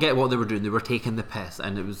totally get what they were doing. They were taking the piss,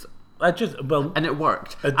 and it was, and it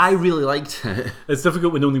worked. I really liked it. It's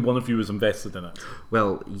difficult when only one of you is invested in it.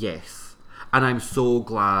 Well, yes, and I'm so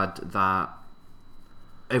glad that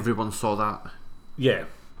everyone saw that. Yeah.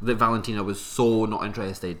 That Valentina was so not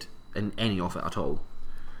interested in any of it at all.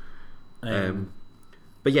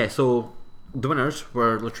 But yeah, so the winners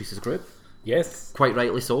were Latrice's group. Yes. Quite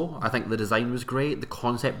rightly so. I think the design was great. The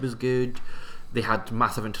concept was good. They had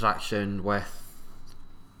massive interaction with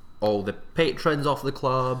all the patrons of the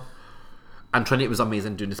club. And Trinity was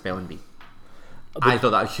amazing doing the spelling bee. I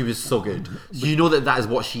thought that she was so good. You know that is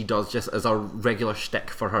what she does, just as a regular shtick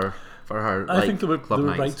for her. I think they were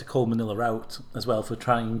nights. right to call Manila out as well for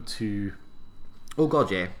trying to. Oh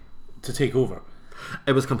God, yeah. To take over.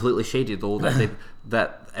 It was completely shady though that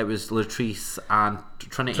that it was Latrice and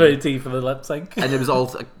Trinity. Trinity for the lip sync, and it was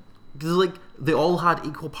all like they all had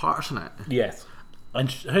equal parts in it. Yes,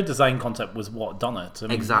 and her design concept was what done it. I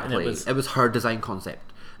mean, exactly, it was her design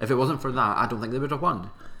concept. If it wasn't for that, I don't think they would have won.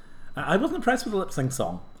 I wasn't impressed with the lip sync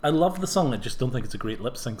song. I love the song. I just don't think it's a great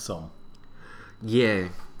lip sync song. Yeah.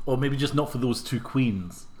 Or maybe just not for those 2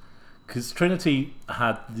 queens. Because Trinity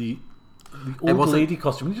had the old lady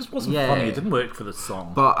costume. It just wasn't funny. It didn't work for the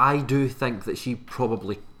song. But I do think that she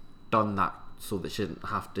probably done that so that she didn't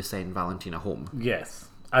have to send Valentina home. Yes.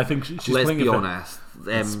 I think she's Let's playing be honest.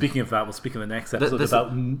 Speaking of that, we'll speak in the next episode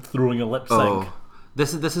about throwing a lip sync. Oh,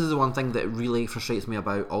 this is the one thing that really frustrates me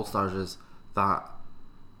about All Stars is that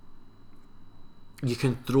you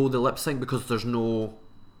can throw the lip sync because there's no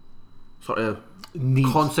sort of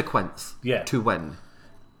consequence to win.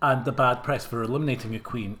 And the bad press for eliminating a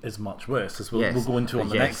queen is much worse, as we'll go into on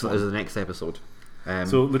the next one. As the next episode.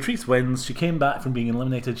 So Latrice wins. She came back from being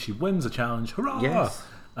eliminated. She wins a challenge. Hurrah! Yes.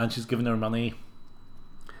 And she's given her money.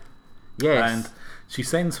 Yes. And she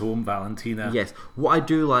sends home Valentina. Yes. What I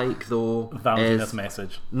do like though Valentina's is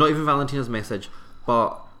message. Not even Valentina's message,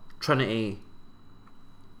 but Trinity,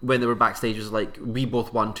 when they were backstage, was like, "We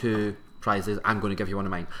both won 2 prizes. I'm going to give you one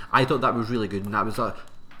of mine." I thought that was really good, and that was a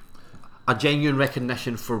genuine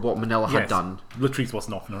recognition for what Manila had done. Latrice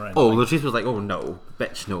wasn't offering her anything. Oh, Latrice was like, "Oh no,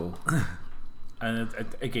 bitch, no." And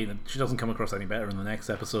again, she doesn't come across any better in the next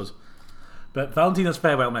episode. But Valentina's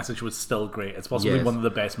farewell message was still great. It's possibly one of the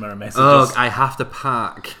best mirror messages. Oh, I have to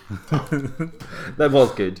pack. That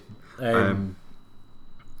was good.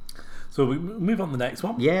 So we move on to the next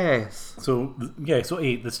one. Yes. So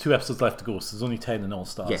 8. There's 2 episodes left to go. So there's only 10 in All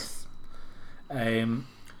Stars. Yes.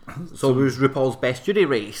 So it was RuPaul's Best Judy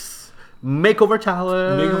Race Makeover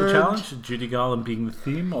Challenge. Judy Garland being the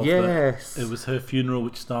theme of it was her funeral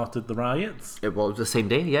which started the riots. It was the same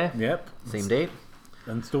day, yeah. Yep. Same day.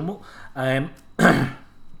 In Stonewall. The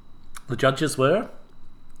judges were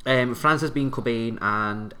Frances Bean Cobain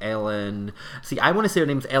and Ellen. See, I want to say her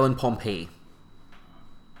name's Ellen Pompey,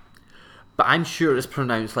 but I'm sure it's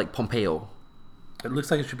pronounced like Pompeo. It looks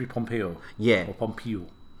like it should be Pompeo. Yeah. Or Pompeo.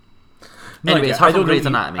 Anyway, it's her from Grey's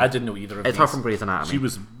Anatomy. I didn't know either of these. It's her from Grey's Anatomy. She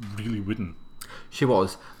was really wooden. She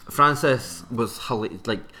was. Frances was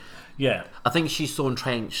like. Yeah. I think she's so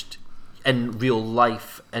entrenched in real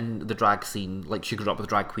life in the drag scene. Like, she grew up with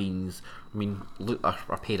drag queens. I mean, look,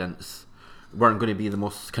 our parents weren't going to be the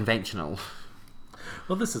most conventional.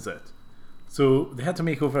 Well, this is it. So they had to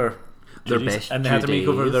make over their best and they had to make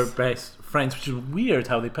over their best friends, which is weird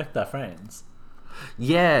how they picked their friends.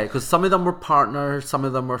 Yeah, because some of them were partners, some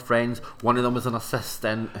of them were friends. One of them was an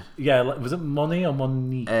assistant. Yeah, was it Moni or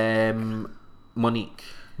Monique? Monique.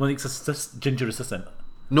 Monique's ginger assistant.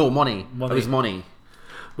 No, Moni. It was Moni.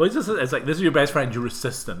 Well, it's like, this is your best friend, your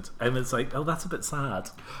assistant. And it's like, oh, that's a bit sad.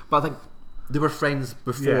 But I think they were friends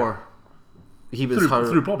before he was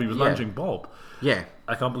through Bob. He was managing Bob. Yeah.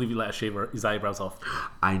 I can't believe he let her shave his eyebrows off.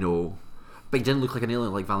 I know. But he didn't look like an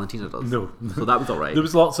alien like Valentina does. No. So that was alright. There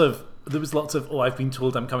was lots of, oh, I've been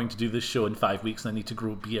told I'm coming to do this show in 5 weeks and I need to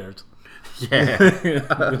grow a beard. Yeah.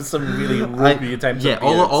 There's some really ropey attempts at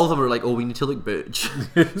beards. all of them were like, oh, we need to look butch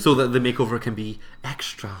so that the makeover can be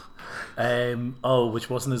extra. Which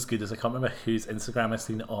wasn't as good as, I can't remember whose Instagram I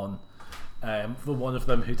seen it on. For one of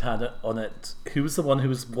them who'd had it on it, who was the one who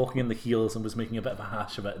was walking in the heels and was making a bit of a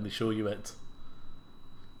hash of it, and they show you it.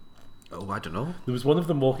 Oh, I don't know. There was one of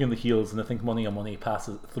them walking in the heels, and I think Money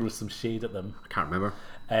throws some shade at them. I can't remember.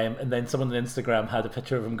 And then someone on Instagram had a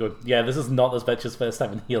picture of him going, "Yeah, this is not this bitch's first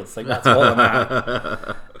time in heels. Like, that's all I'm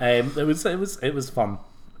at." It was fun.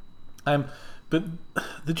 But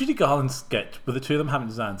the Judy Garland sketch with the 2 of them having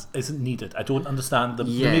designs isn't needed. I don't understand the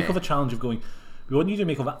makeover challenge of going, we want you to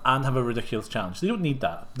make over and have a ridiculous challenge. They don't need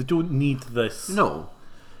that. They don't need this. No.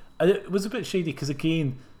 And it was a bit shady because,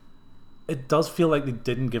 again, it does feel like they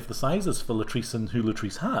didn't give the sizes for Latrice and who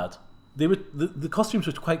Latrice had. They were the costumes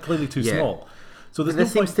were quite clearly too small. So there's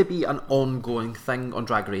this no seems to be an ongoing thing on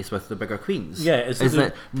Drag Race with the bigger queens. Yeah,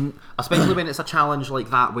 especially when it's a challenge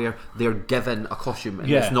like that where they're given a costume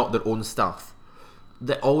and it's not their own stuff.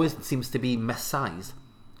 That always seems to be missized.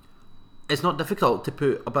 It's not difficult to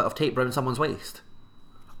put a bit of tape around someone's waist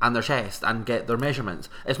and their chest and get their measurements.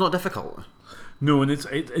 It's not difficult. No, and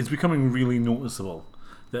it's becoming really noticeable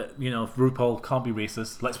that, you know, if RuPaul can't be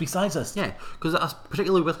racist, let's be sizist. Yeah, because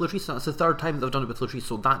particularly with Latrice, that's the third time they've done it with Latrice,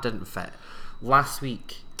 so that didn't fit. Last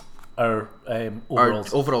week, our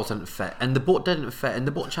overalls didn't fit, and the boat didn't fit in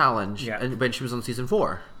the boat challenge when she was on season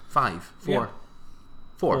 4.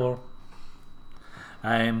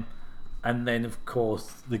 And then of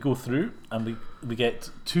course they go through and we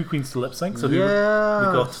get 2 queens to lip sync. So we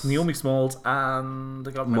got Naomi Smalls and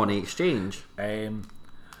I got Money Exchange. And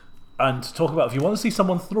to talk about, if you want to see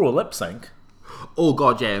someone throw a lip sync. Oh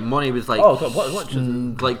god, yeah, Money was like, oh god, what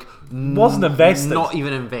wasn't invested, not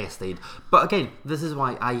even invested. But again, this is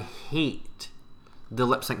why I hate the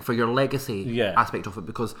lip sync for your legacy aspect of it,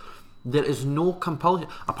 because there is no compulsion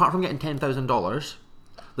apart from getting $10,000.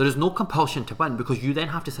 There is no compulsion to win, because you then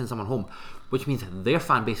have to send someone home, which means their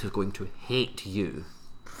fan base is going to hate you.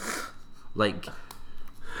 Like,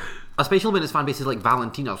 especially when it's fan bases like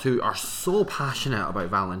Valentina's, who are so passionate about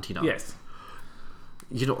Valentina. Yes.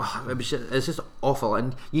 You know, it's just awful,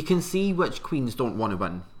 and you can see which queens don't want to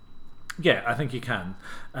win. Yeah, I think you can.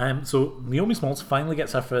 So Naomi Smalls finally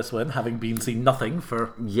gets her first win, having been seen nothing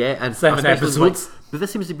for and 7 episodes. But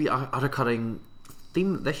this seems to be a recurring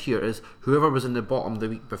theme this year: is whoever was in the bottom the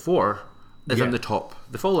week before is in the top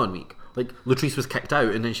the following week. Like Latrice was kicked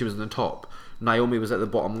out, and then she was in the top. Naomi was at the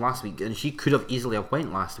bottom last week, and she could have easily have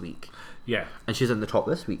went last week. Yeah, and she's in the top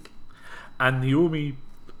this week. And Naomi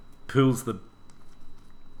pulls the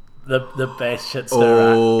best shit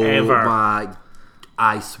stirrer ever.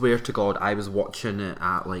 I swear to God, I was watching it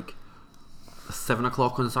at like 7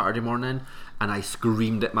 o'clock on Saturday morning, and I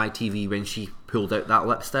screamed at my TV when she pulled out that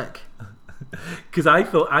lipstick. Because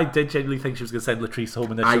I did genuinely think she was going to send Latrice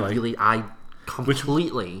home initially. I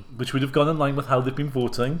completely. Which would have gone in line with how they've been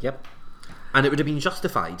voting. Yep. And it would have been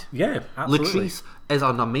justified. Yeah, absolutely. Latrice is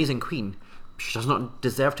an amazing queen. She does not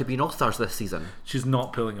deserve to be an All-Stars this season. She's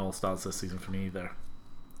not pulling All-Stars this season for me either.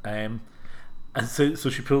 And so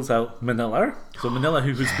she pulls out Manila. So Manila,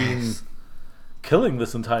 who has been killing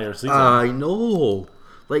this entire season. I know.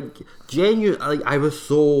 Like, genuinely, I was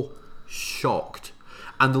so shocked.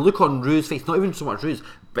 And the look on Rue's face, not even so much Rue's,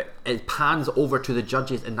 but it pans over to the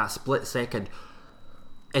judges in that split second,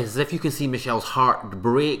 as if you can see Michelle's heart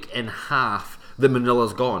break in half that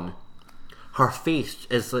Manila's gone. Her face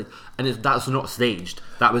is like, and that's not staged.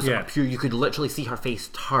 That was pure, you could literally see her face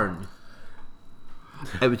turn.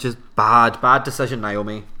 It was just bad decision,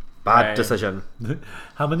 Naomi. Bad decision.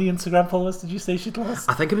 How many Instagram followers did you say she'd lost?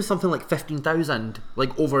 I think it was something like 15,000,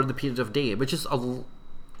 like over the period of day, which is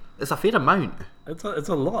it's a fair amount. It's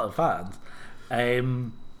a lot of fans.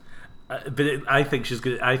 But I think she's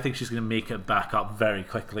gonna make it back up very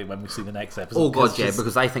quickly when we see the next episode. Oh god, yeah,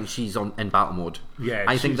 because I think she's in battle mode. Yeah,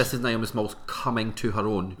 I think this is Naomi Smalls coming to her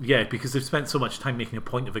own. Yeah, because they've spent so much time making a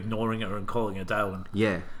point of ignoring her and calling her down.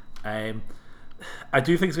 Yeah. I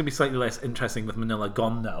do think it's going to be slightly less interesting with Manila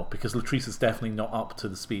gone now, because Latrice is definitely not up to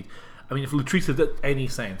the speed. I mean, if Latrice had any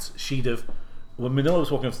sense, she'd have, when Manila was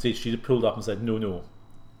walking off stage, she'd have pulled up and said, no,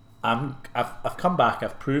 I've come back,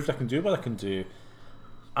 I've proved I can do what I can do.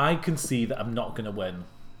 I can see that I'm not going to win.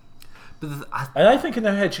 And I think in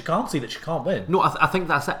her head she can't see that she can't win. No, I think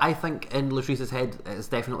that's it. I think in Latrice's head it's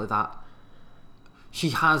definitely that. She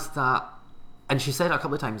has that, and she said it a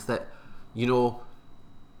couple of times that, you know,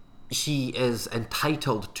 she is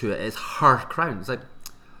entitled to it. It's her crown. It's like,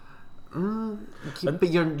 but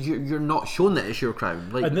you're not shown that it's your crown.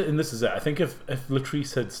 Like, and this is it. I think if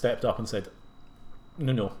Latrice had stepped up and said,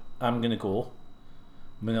 no, I'm going to go,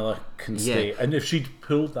 Manila can stay. And if she'd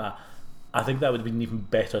pulled that, I think that would have been an even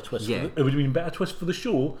better twist. Yeah. It would have been a better twist for the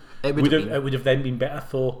show. It would have then been better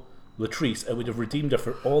for Latrice. It would have redeemed her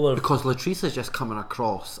for all of... Because Latrice is just coming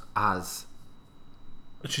across as...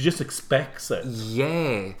 She just expects it.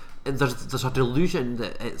 Yeah. There's a delusion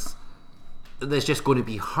that that's just going to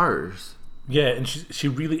be hers. Yeah, and she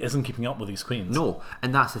really isn't keeping up with these queens. No,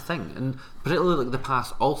 and that's the thing. And particularly like the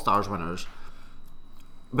past All-Stars winners,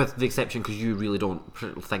 with the exception because you really don't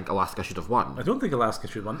think Alaska should have won. I don't think Alaska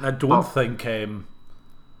should have won. I don't think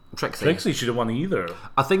Trixie should have won either.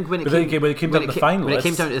 I think when it came down to the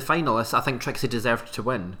finalists, I think Trixie deserved to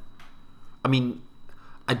win. I mean,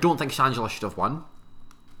 I don't think Shangela should have won.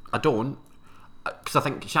 I don't. because I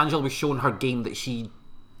think Shangela was showing her game that she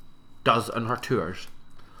does on her tours.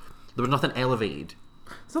 There was nothing elevated.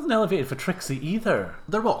 It's nothing elevated for Trixie either.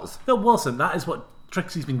 There was. There wasn't. That is what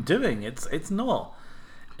Trixie's been doing. It's not.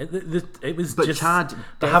 It was But just Chad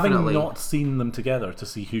having definitely- not seen them together to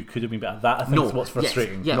see who could have been better. That I think is what's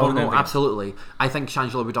frustrating. Yes, yeah, more oh, than no, anything else. absolutely. I think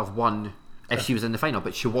Shangela would have won if she was in the final,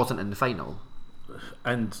 but she wasn't in the final.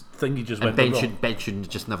 And Thingy just And went Ben should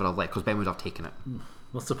just never have let, because Ben would have taken it.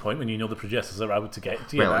 What's the point when you know the producers are out to get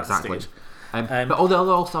to you Well, at that exactly. stage? But all the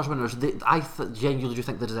other All Stars winners, I genuinely do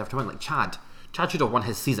think they deserve to win. Like Chad should have won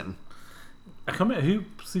his season. I can't remember who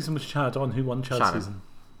season was Chad on. Who won Chad's Sharon. season?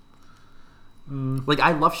 Like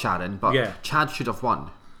I love Sharon, but Yeah. Chad should have won.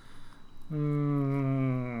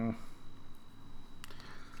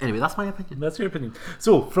 Anyway, that's my opinion. That's your opinion.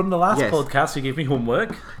 So, from the last Yes. podcast, you gave me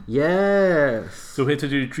homework. Yes. So, we had to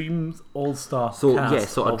do Dreams All Star. So cast yeah,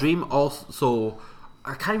 so a of- dream also. So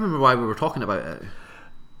I can't remember why we were talking about it.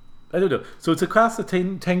 I don't know. So, it's a cast of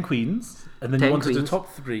 10 queens, and then 10 you wanted to do queens. top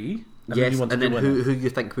 3. And then Yes, you wanted and to then do winner. who you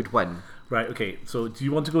think would win? Right. Okay. So, do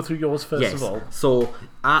you want to go through yours first Yes. of all? So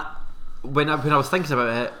when I was thinking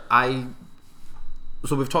about it,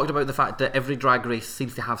 so we've talked about the fact that every drag race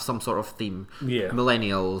seems to have some sort of theme. Yeah.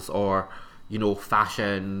 Millennials or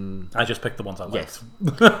fashion. I just picked the ones I liked.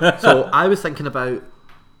 Yes. So I was thinking about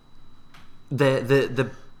the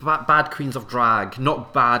bad queens of drag,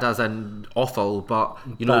 not bad as in awful, but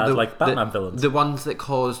Bad, like Batman villains. the ones that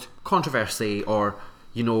caused controversy or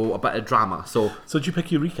a bit of drama. So So, did you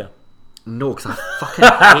pick Eureka no, because I fucking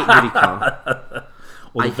hate Eureka.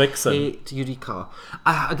 or the I Vixen? hate Eureka.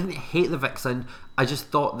 I didn't hate the Vixen. I just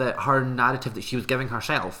thought that her narrative that she was giving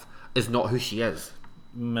herself is not who she is.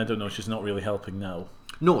 I don't know. She's not really helping now.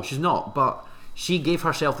 No, she's not. But she gave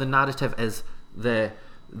herself the narrative as the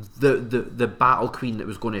battle queen that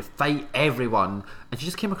was going to fight everyone, and she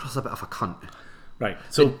just came across a bit of a cunt. Right.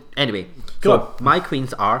 So, Anyway, Go so my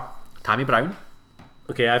queens are Tammy Brown.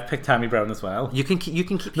 okay, I've picked Tammy Brown as well. You can keep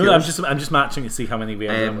No, yours. I'm just matching to see how many we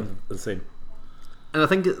end up with the same. And I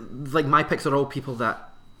think like my picks are all people that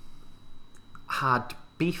had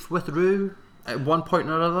beef with Rue at one point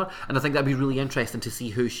or another, and I think that'd be really interesting to see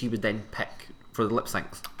who she would then pick for the lip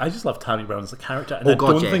syncs. I just love Tammy Brown as a character, and Oh, I God,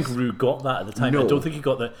 don't yes. think Rue got that at the time. I No. don't think he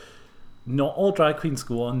got that. Not all drag queens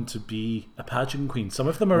go on to be a pageant queen. Some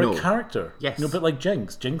of them are No. a character. Yes. You know, but like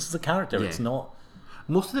Jinx. Jinx is a character. Yeah. It's not.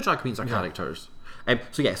 Most of the drag queens are characters.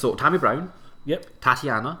 So Tammy Brown, Yep.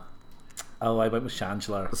 Tatiana. Oh, I went with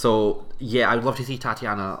Shangela. So yeah, I would love to see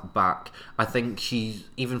Tatiana back. I think she's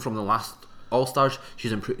even from the last All Stars,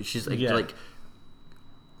 she's improved. She's Yeah. like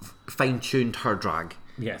fine tuned her drag.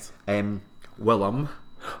 Yes. Willem,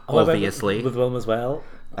 Oh, I went obviously, with Willem as well.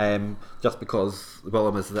 just because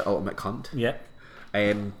Willem is the ultimate cunt. Yep.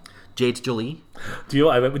 Jade Jolie. Do you know,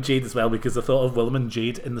 I went with Jade as well because I thought of Willem and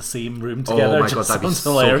Jade in the same room together. Oh my It god, just that'd be sounds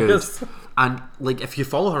so hilarious. good. And like, if you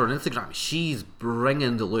follow her on Instagram, she's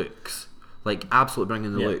bringing the looks, like absolutely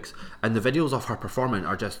bringing the Yeah. looks. And the videos of her performing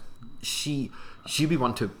are just she'd be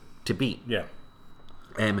one to beat. Yeah.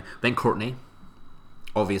 Then Courtney,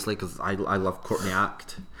 obviously, because I love Courtney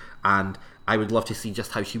Act, and I would love to see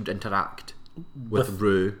just how she would interact with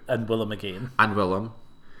Rue And Willem again. and Willem.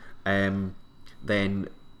 Then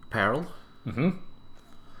Pearl. Mm-hmm.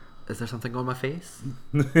 Is there something on my face?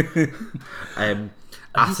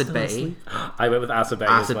 Acid Betty. I went with Acid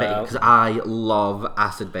Betty Acid as Betty, well. because I love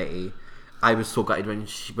Acid Betty. I was so gutted when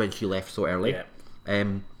she left so early. Yeah.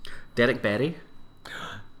 Derek Berry.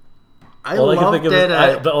 I All I can love think of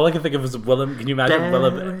Derek. but all I can think of was Willem. Can you imagine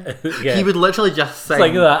Willem? Yeah. He would literally just sing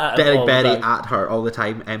like that Derek all the Berry time. at her all the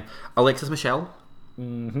time. Alexis Michelle.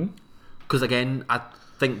 Because again, I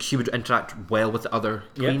think she would interact well with the other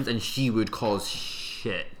queens, and she would cause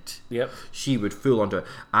shit. Yep. She would full onto it.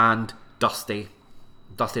 And Dusty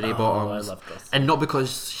Ray Bottoms. I love Dusty. And not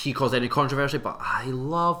because she caused any controversy, but I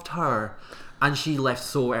loved her. And she left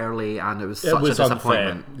so early, and it was such a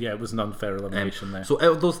disappointment. Unfair. Yeah, it was an unfair elimination there. So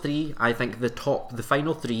out of those three, I think the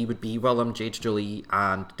final three would be Willem, Jade Jolie,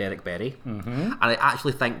 and Derek Berry. And I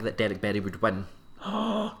actually think that Derek Berry would win.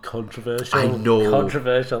 Controversial. I know.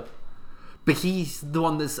 Controversial. But he's the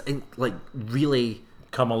one that's like really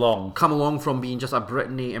Come along. come along from being just a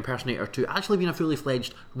Britney impersonator to actually being a fully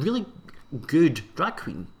fledged, really good drag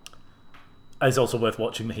queen. It's also worth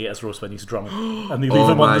watching the haters roast when he's drunk and they leave Oh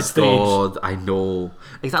him on my the stage. god, I know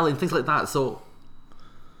exactly, and things like that. So,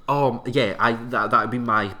 yeah, that would be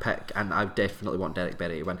my pick, and I definitely want Derek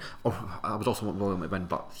Berry to win. Oh, I would also want William to win,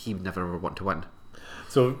 but he would never ever want to win.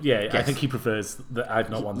 So yeah, I Yes. think he prefers that I've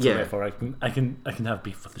not won, so Yeah. therefore I can have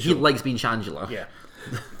beef with the He show. likes being Shangela. Yeah.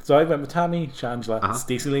 So I went with Tammy, Shangela,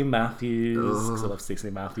 Stacey Lane Matthews, because I love Stacey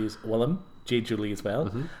Lane Matthews, Willem, Jade Jolie as well.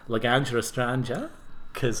 Laganja Estranja,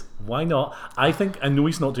 because why not? I know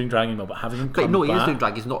he's not doing drag anymore, but having him come But no, back, he is doing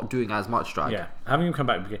drag. He's not doing as much drag. yeah, having him come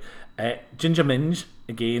back. Ginger Minge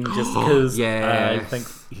again, just because I think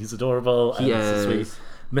he's adorable and He so sweet. is.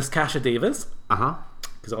 Miss Kasha Davis, Uh-huh.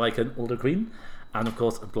 because I like an older queen, and of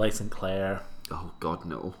course Blaise Sinclair, Oh, God,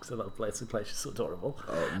 no. because I love Blaise Sinclair. She's so adorable.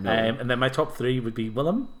 Oh, no. And then my top three would be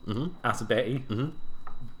Willem, Acid Betty,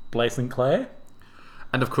 Blaise Sinclair.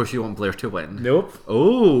 And, of course, you want Blair to win. Nope.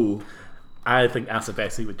 Oh. I think Acid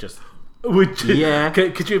Betty would just. Yeah.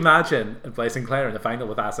 Could you imagine Blaise Sinclair in the final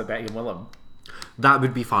with Acid Betty and Willem? That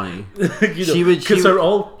would be funny. She would, because they're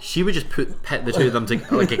all. She would just pit the two of them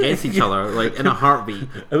like against each other, like in a heartbeat.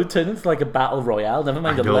 It would turn into like a battle royale. Never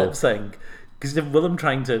mind I a know. lip sync, because Willem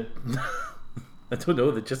trying to. I don't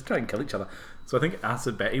know. They just try and kill each other. So I think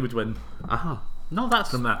Acid Betty would win Uh-huh. No,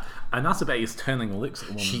 that's... from that. And Acid Betty is turning looks at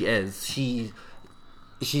the moment. She is.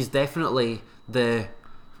 She's definitely the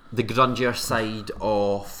grungier side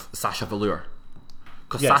of Sasha Velour.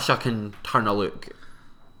 Because Yes. Sasha can turn a look.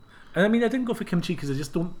 And I mean, I didn't go for Kimchi because I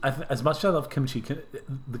just don't. As much as I love Kimchi,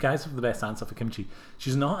 the guys have the best answer for Kimchi.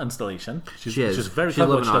 She's not installation. She's very She's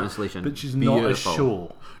clever, living stuff, on installation. but she's not a Beautiful.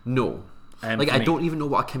 show. No. Like, for I me. don't even know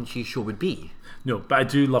what a kimchi show would be. No, but I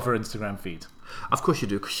do love her Instagram feed. Of course you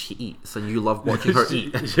do, because she eats, and you love watching her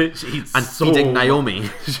eat. she eats And so feeding Naomi.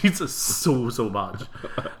 She eats so much.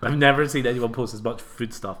 I've never seen anyone post as much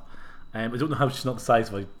food stuff. I don't know how she's not the size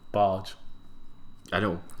of a barge. I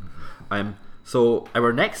know. So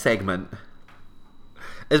our next segment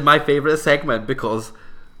is my favourite segment because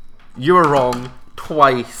you were wrong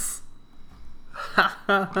twice.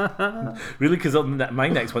 Really, because on my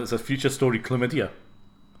next one, it's a future story chlamydia.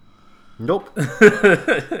 Nope.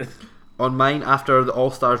 On mine, after the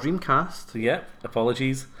All Stars Dreamcast, So yeah,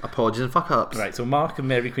 apologies. apologies and fuck ups. Right, so Mark and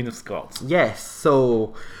Mary, Queen of Scots. Yes,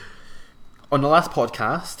 so on the last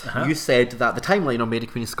podcast, you said that the timeline on Mary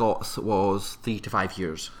Queen of Scots was 3 to 5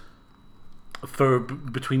 years. For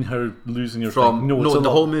between her losing her From thing. no, it's a the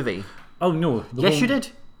lot. whole movie. Oh no. Yes, you did.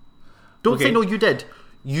 Don't Okay. say no, you did.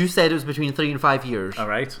 You said it was between 3 and 5 years.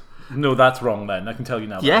 Alright. No, that's wrong then. I can tell you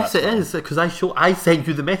now. Yes, that's it wrong. is, because I sent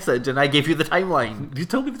you the message and I gave you the timeline. You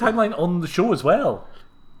told me the timeline on the show as well.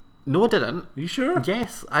 No, I didn't. Are you sure?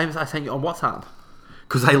 Yes, I sent you on WhatsApp.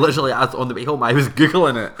 Because I literally, as on the way home, I was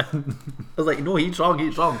Googling it. I was like, no, he's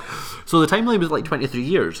wrong. So the timeline was like 23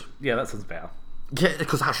 years. Yeah, that sounds better. Yeah,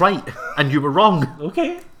 because that's right. And you were wrong.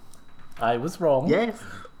 Okay. I was wrong. Yes.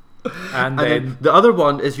 And And then then the other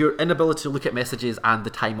one is your inability to look at messages and the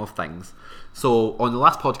time of things. So on the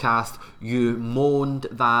last podcast, you moaned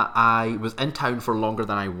that I was in town for longer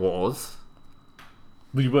than I was.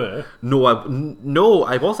 we were. No,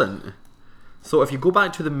 I wasn't. So if you go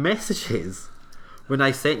back to the messages, when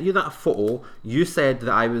I sent you that photo, you said that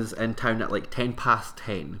I was in town at like 10 past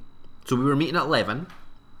 10. So we were meeting at 11.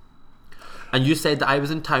 And you said that I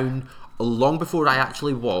was in town long before I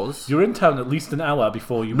actually was. You were in town at least an hour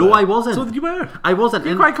before you No, were. I wasn't. So you were. I wasn't.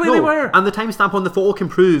 You And- quite clearly no, were. And the timestamp on the photo can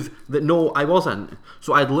prove that no, I wasn't.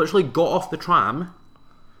 So I'd literally got off the tram.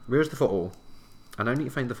 Where's the photo? I now need to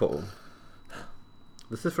find the photo.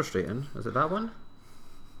 This is frustrating. Is it that one?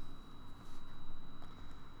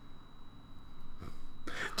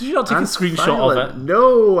 Did you not take a And screenshot silent. of it?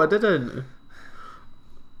 No, I didn't.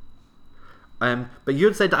 But you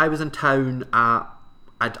had said that I was in town at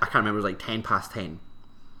I can't remember. It was like 10 past 10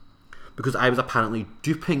 because I was apparently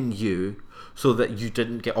duping you so that you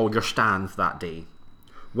didn't get all your stands that day,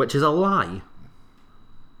 which is a lie.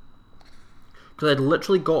 Because I'd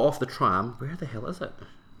literally got off the tram. Where the hell is it?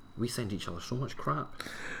 We send each other so much crap.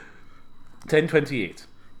 10:28.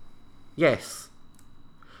 Yes,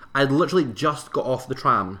 I'd literally just got off the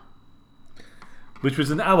tram. Which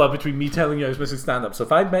was an hour between me telling you I was missing stand-up. So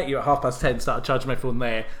if I'd met you at 10:30, started charging my phone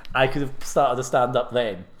there, I could have started a stand-up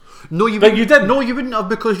then. No, you But wouldn't. you didn't. No, you wouldn't have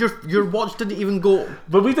because your watch didn't even go.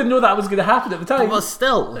 But we didn't know that was going to happen at the time. But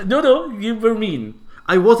still, No, you were mean.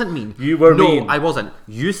 I wasn't mean. You were no, mean. I wasn't.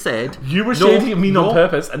 You said You were no, shading me no, on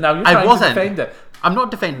purpose, and now you're I trying wasn't. to defend it. I'm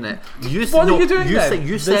not defending it. You What no, are you doing you then? Said,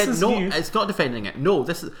 you This said is no. you. It's not defending it. No,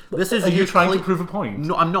 this is Are you trying cla- to prove a point?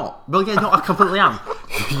 No, I'm not. Well, yeah, no, I completely am.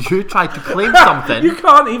 You tried to claim something. You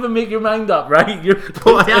can't even make your mind up, right? You're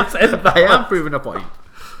Well, I am proving a point.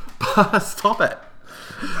 But stop it.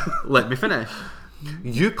 Let me finish.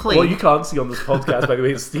 You claim What you can't see on this podcast, by the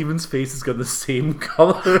way, is Stephen's face has got the same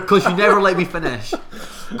colour. because you never let me finish.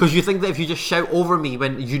 Because you think that if you just shout over me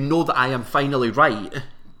when you know that I am finally right,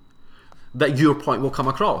 that your point will come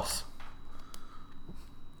across.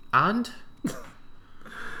 And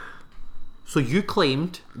so you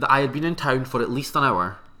claimed that I had been in town for at least an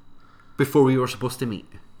hour before we were supposed to meet.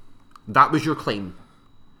 That was your claim.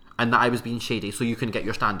 And that I was being shady so you can get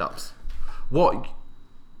your stand-ups. What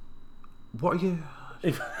are you...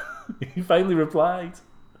 He finally replied.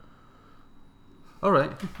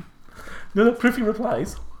 Alright. No, Proofy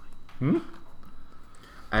replies.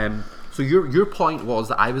 So your point was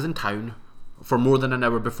that I was in town for more than an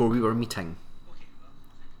hour before we were meeting.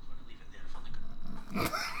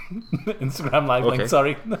 Instagram live link,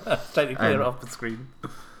 sorry. Trying to clear it off the screen.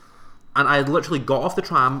 And I had literally got off the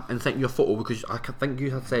tram and sent you a photo because I think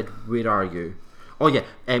you had said, where are you? Oh yeah,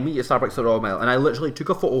 meet at Starbucks at Royal Mile. And I literally took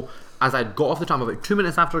a photo as I'd got off the tram, about 2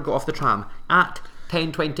 minutes after I got off the tram, at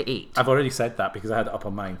 10:28. I've already said that because I had it up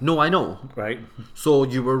on mine. No, I know. Right. So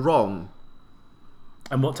you were wrong.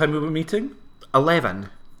 And what time we were meeting? 11.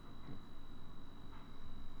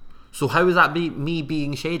 So how is that me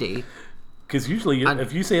being shady? Because usually,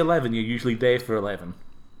 if you say 11, you're usually there for 11.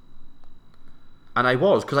 And I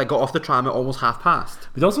was, because I got off the tram at almost past.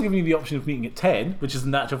 We'd also given you the option of meeting at 10, which is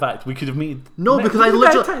in actual fact, we could have meeting... No, because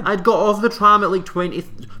I'd got off the tram at like 20...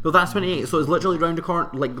 Well, that's 28, so it's literally round the corner,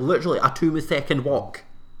 like literally a 2-second walk.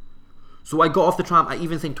 So I got off the tram, I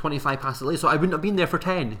even think 25 past at least, so I wouldn't have been there for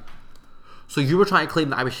 10. So you were trying to claim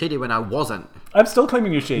that I was shady when I wasn't. I'm still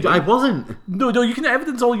claiming you're shady. I wasn't. No, you can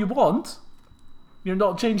evidence all you want. You're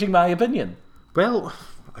not changing my opinion. Well,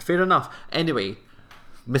 fair enough. Anyway,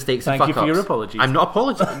 mistakes and Thank you fuck-ups. for your apologies. I'm not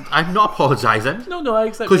apologising. No, I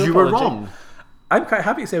accept Because your you were apology. wrong. I'm quite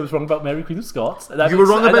happy to say I was wrong about Mary Queen of Scots. And You were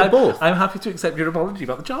wrong about both. I'm happy to accept your apology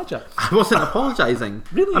about the charger. I wasn't apologising.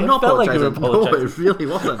 Really? I'm It not felt like you were apologising. No, it apologising. really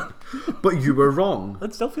wasn't. But you were wrong.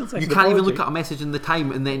 It still feels like You an can't even apology. look at a message in the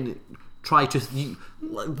time and then try to...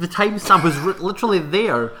 the timestamp was literally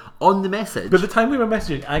there on the message. But the time we were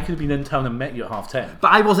messaging, I could have been in town and met you at 10:30.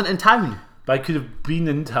 But I wasn't in town. But I could have been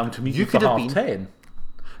in town to meet you, You for could have been. 10:30.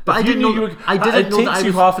 But I didn't know. It that takes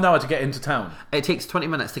you half an hour to get into town. It takes 20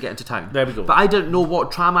 minutes to get into town. There we go. But I didn't know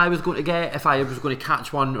what tram I was going to get, if I was going to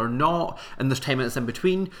catch one or not, and there's 10 minutes in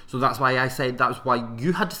between. So that's why I said that's why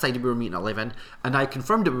you had decided we were meeting at 11, and I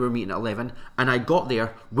confirmed that we were meeting at 11, and I got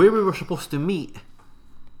there where we were supposed to meet.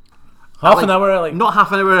 Half an hour early. Not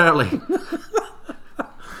half an hour early.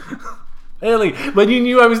 Early, when you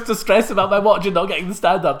knew I was distressed about my watch and not getting the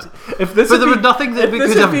stand-ups. But there was nothing that we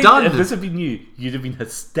could have done. If this had been you, you'd have been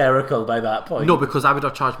hysterical by that point. No, because I would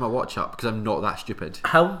have charged my watch up, because I'm not that stupid.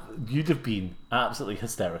 You'd have been absolutely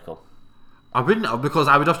hysterical. I wouldn't have, because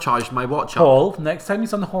I would have charged my watch up. Paul, next time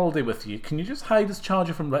he's on holiday with you, can you just hide his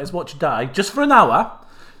charger from let his watch die just for an hour?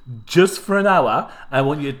 Just for an hour. I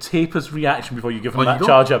want you to tape his reaction before you give him that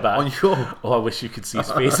charger back. On your go. Oh, I wish you could see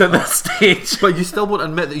his face at this stage. But you still won't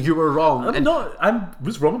admit that you were wrong. I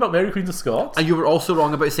was wrong about Mary Queen of Scots. And you were also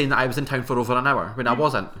wrong about saying that I was in town for over an hour when I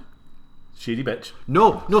wasn't. Shady bitch.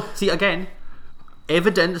 No. See, again,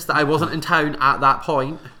 evidence that I wasn't in town at that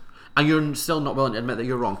point, and you're still not willing to admit that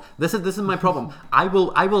you're wrong. This is my problem. I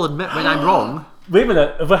will admit when I'm wrong. Wait a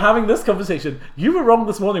minute. If we're having this conversation, you were wrong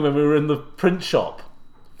this morning when we were in the print shop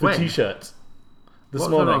for When? t-shirts. This What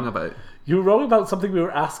morning. was I wrong about? You were wrong about something we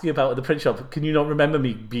were asking about at the print shop. Can you not remember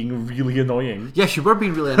me being really annoying? Yes, you were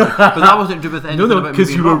being really annoying, but that wasn't to do with anything No, about me because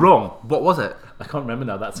being you were wrong. What was it? I can't remember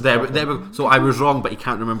now. That's There we go. So I was wrong, but you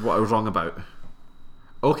can't remember what I was wrong about.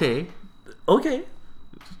 Okay. Okay.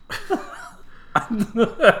 So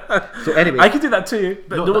anyway, I can do that too,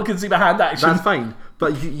 but no one can see my hand action. that's fine.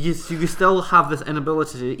 But you still have this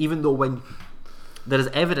inability, even though when there is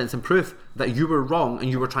evidence and proof that you were wrong and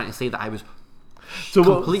you were trying to say that I was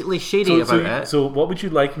completely shady about it. So what would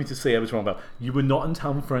you like me to say I was wrong about? You were not in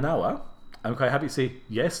town for an hour. I'm quite happy to say,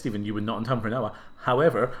 yes, Stephen, you were not in town for an hour.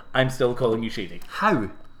 However, I'm still calling you shady.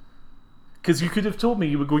 How? Because you could have told me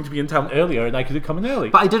you were going to be in town earlier and I could have come in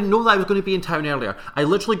early. But I didn't know that I was going to be in town earlier. I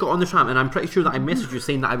literally got on the tram and I'm pretty sure that I messaged you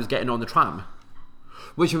saying that I was getting on the tram.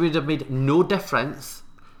 Which would have made no difference.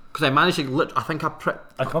 Because I managed to I think I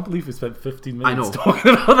can't believe we spent 15 minutes I know.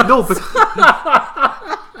 talking about that. No, because...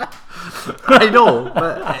 I know,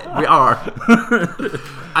 but we are.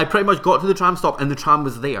 I pretty much got to the tram stop and the tram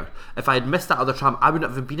was there. If I had missed that other tram, I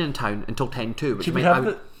wouldn't have been in town until 10:02, which we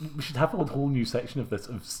meant should have a whole new section of this,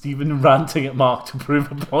 of Stephen ranting at Mark to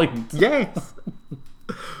prove a point. Yes.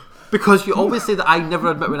 Because you always say that I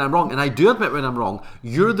never admit when I'm wrong, and I do admit when I'm wrong.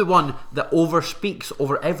 You're the one that overspeaks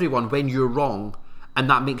over everyone when you're wrong, and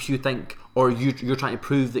that makes you think, or you're trying to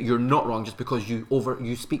prove that you're not wrong just because you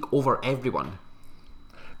speak over everyone.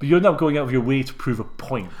 But you're not going out of your way to prove a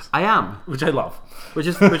point. I am, Which I love. which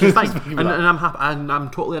is fine, and I'm happy, and I'm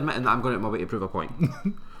totally admitting that I'm going out of my way to prove a point.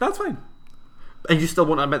 That's fine. And you still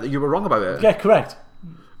won't admit that you were wrong about it. Yeah, correct.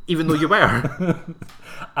 even though you were.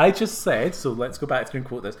 I just said, so let's go back through and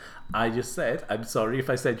quote this. I just said, I'm sorry if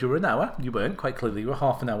I said you were an hour. You weren't. Quite clearly, you were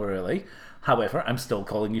half an hour early. However, I'm still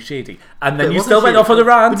calling you shady. And then It you wasn't still went shady. off on a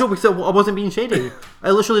rant. No, because I wasn't being shady.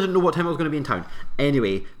 I literally didn't know what time I was going to be in town.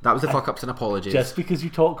 Anyway, that was the fuck-ups and apologies. Just because you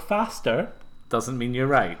talk faster doesn't mean you're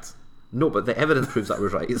right. No, but the evidence proves that I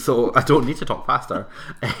was right, so I don't need to talk faster.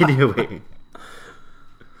 Anyway.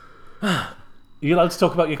 Are you allowed to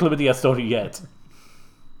talk about your chlamydia story yet?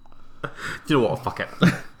 Do you know what? Fuck it.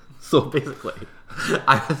 So basically,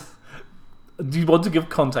 Do you want to give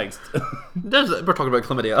context? we're talking about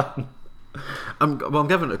chlamydia. I'm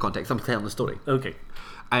giving it a context. I'm telling the story. Okay.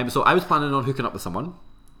 So I was planning on hooking up with someone.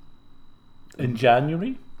 In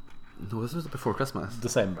January? No, this was before Christmas.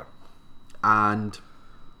 December. And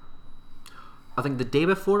I think the day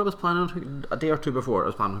before I was planning on a day or two before I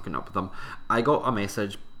was planning on hooking up with them, I got a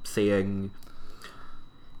message saying,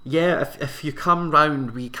 yeah, if you come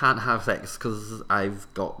round we can't have sex because I've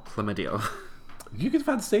got chlamydia. You could have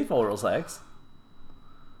had safe oral sex.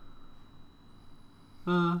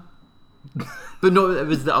 But no, it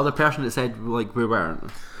was the other person that said like we weren't,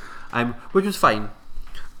 which was fine.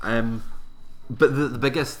 But the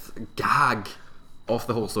biggest gag of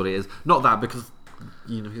the whole story is not that, because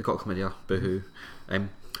he's got chlamydia, boohoo.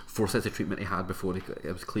 4 sets of treatment he had before it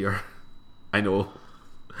was clear. I know.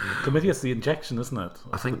 Chlamydia's the injection, isn't it?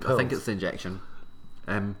 I think it's the injection.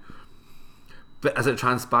 But as it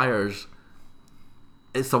transpires,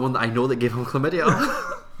 it's someone that I know that gave him chlamydia.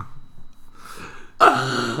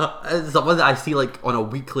 It's someone that I see like on a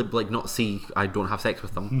weekly, I don't have sex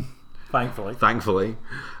with them. Thankfully.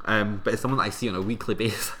 But it's someone that I see on a weekly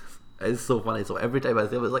basis. It's so funny. So every time I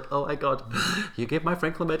see him, it's like, oh my god, you gave my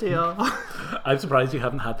friend chlamydia. I'm surprised you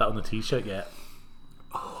haven't had that on a t-shirt yet.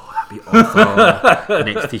 Oh, that'd be awesome.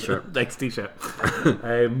 Next t-shirt.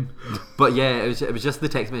 But yeah, it was just the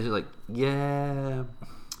text message like, yeah,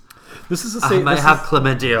 this is I might have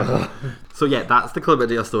chlamydia. So yeah, that's the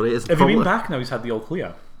chlamydia story. Have you been back now? He's had the all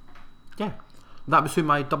clear. Yeah, that was who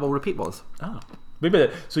my double repeat was. Ah, wait a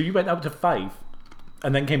minute. So you went out to 5,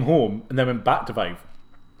 and then came home, and then went back to 5.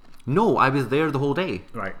 No, I was there the whole day.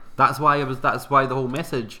 Right. That's why the whole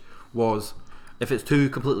message was, if it's two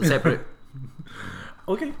completely separate.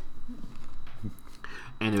 Okay.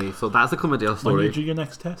 Anyway, so that's the chlamydia story. When you do your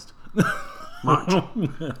next test? March.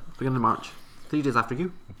 Beginning of March. 3 days after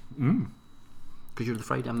you. Because you're the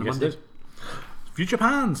Friday, I'm the Yes, Monday. it is. Future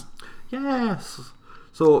plans. Yes.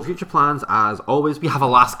 So future plans, as always, we have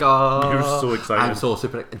Alaska. You're so excited.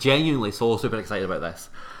 I'm genuinely so super excited about this.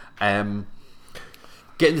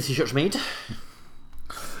 Getting the t-shirts made.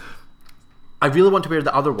 I really want to wear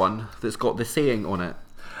the other one that's got the saying on it.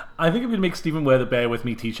 I think it would make Stephen wear the Bear With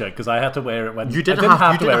Me t-shirt, because I had to wear it when You didn't I didn't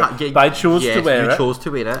have to wear it, but I chose to wear it. You chose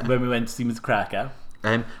to wear it when we went to Stephen's Cracker.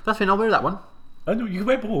 That's fine. I'll wear that one. Oh no, you can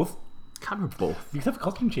wear both. Can't wear both. You can have a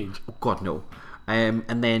costume change. Oh God, no.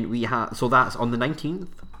 And then we have, so that's on the 19th.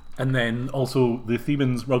 And then also the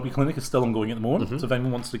Thebans Rugby Clinic is still ongoing at the moment. So if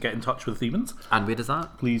anyone wants to get in touch with the Thebans, And where is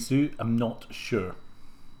that? please do. I'm not sure,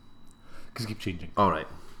 because it keeps changing. All right,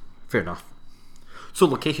 fair enough. So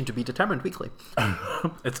location to be determined weekly.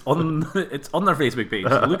 It's on their Facebook page.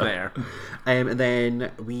 So look there. And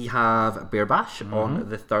then we have Bear Bash on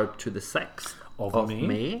the 3rd to the 6th Of May.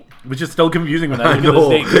 May. Which is still confusing when I look at know. this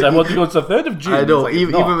date, because I want to go to the 3rd of June. I know. It's like, it's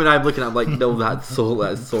Even not. when I'm looking, I'm like, no, that's so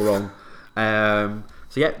wrong.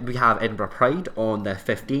 So yeah, we have Edinburgh Pride on the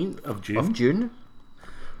 15th Of June. Of June.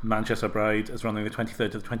 Manchester Pride is running the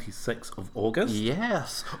 23rd to the 26th of August.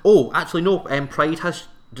 Yes. Oh, actually no. Pride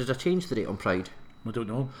did I change the date on Pride? I don't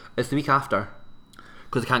know. It's the week after,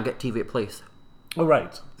 because they can't get TV at Place. Oh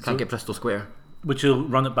right. They can't get Bristol Square. Which will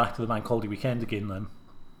run it back to the bank holiday weekend again then.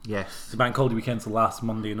 Yes. The bank holiday weekend's the last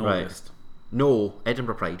Monday in Right. August. No,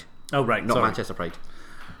 Edinburgh Pride, Oh right, not sorry. Manchester Pride.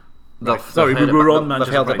 Right. Sorry, we were on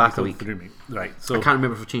Manchester They've held Pride. it back a so week. threw me. Right, I so can't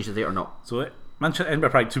remember if we changed the date or not. Manchester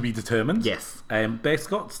Edinburgh Pride to be determined. Yes. Best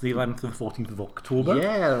Scots the 11th and 14th of October.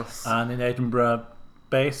 Yes. And in Edinburgh,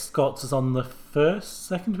 Best Scots is on the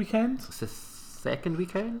second weekend It's the second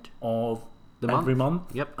weekend. of The every month?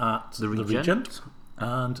 month. Yep. At The the Regent. Regent.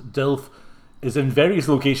 And Dilf is in various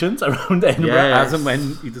locations around Edinburgh Yes. as and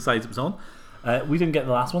when he decides it was on. We didn't get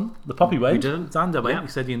the last one. The Puppy went. didn't. Xander went. Yep. He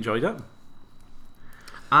said he enjoyed it.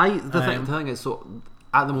 The thing is, so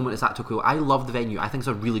at the moment it's at Tokyo. I love the venue. I think it's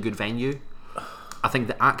a really good venue. I think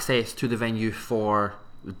the access to the venue for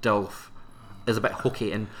Dilf is a bit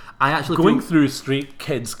hokey, and I actually Going feel, through straight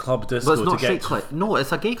kids club disco but it's not to straight get club. No,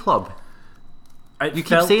 it's a gay club. It You keep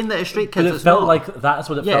felt- saying that it's straight But kids. it It's felt not. like that's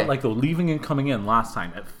what it Yeah. felt like though. Leaving and coming in last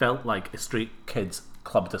time, it felt like a straight kids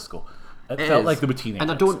club disco. It It felt is. like they were teenagers.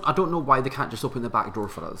 And I don't know why they can't just open the back door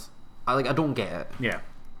for us. I don't get it. Yeah.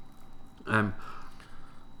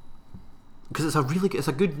 Because it's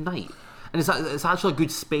a good night, and it's actually a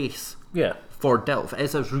good space Yeah. for Delph.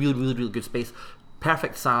 It's a really, really, really good space,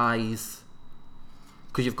 perfect size.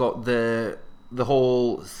 Because you've got the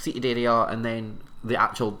whole seated area, and then the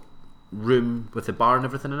actual room with the bar and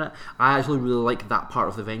everything in it. I actually really like that part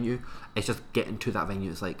of the venue. It's just getting to that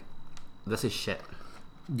venue. It's like, this is shit.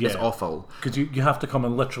 Yeah. It's awful. Because you have to come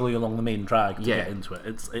in literally along the main drag to Yeah. get into it.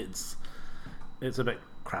 It's a bit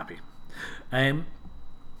crappy.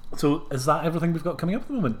 So is that everything we've got coming up at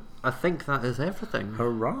the moment? I think that is everything.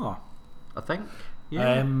 Hurrah! I think.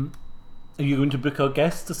 Yeah. Are you going to book our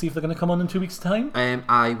guests to see if they're going to come on in 2 weeks' time?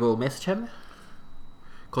 I will message him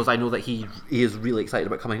because I know that he is really excited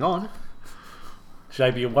about coming on. Should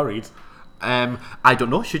I be worried? I don't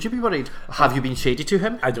know. Should you be worried? Have you been shady to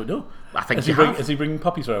him? I don't know. I think is you he have. Is he bringing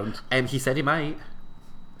puppies around? He said he might.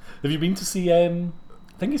 Have you been to see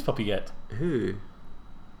Thingy's puppy yet? Who?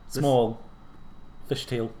 Small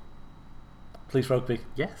fishtail. Police rugby.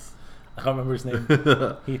 Yes. I can't remember his name.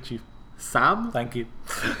 Hate you. Sam? Thank you.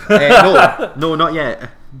 No, not yet.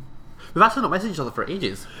 We've actually not messaged each other for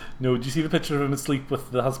ages. No, did you see the picture of him asleep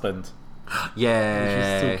with the husband?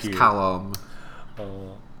 Yes, Which is so cute. Callum.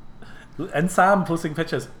 Oh. And Sam posting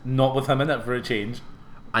pictures, not with him in it for a change.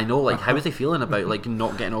 I know, like, how is he feeling about, like,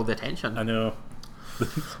 not getting all the attention? I know.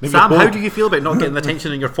 Sam, how do you feel about not getting the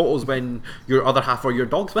attention in your photos when your other half or your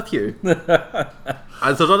dog's with you?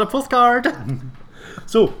 Answers on a postcard.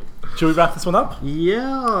 So, shall we wrap this one up?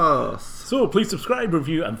 Yes. So, please subscribe,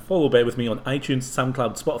 review, and follow Bear With Me on iTunes,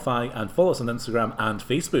 SoundCloud, Spotify, and follow us on Instagram and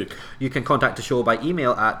Facebook. You can contact the show by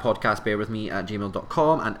email at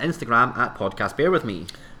podcastbearwithme@gmail.com and Instagram at podcastbearwithme.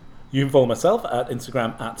 You can follow myself at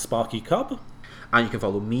Instagram at SparkyCub. And you can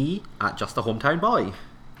follow me at Just a Hometown Boy.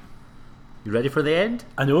 You ready for the end?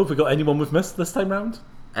 I know, have we got anyone we've missed this time round?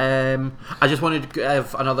 I just wanted to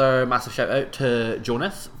give another massive shout out to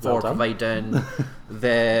Jonas for Well done. providing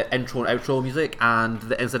the intro and outro music and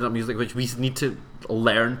the incident music, which we need to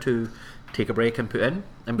learn to take a break and put in.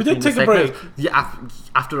 We did take a break. Yeah,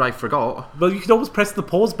 after I forgot. Well, you can always press the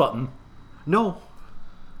pause button. No.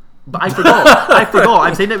 But I forgot.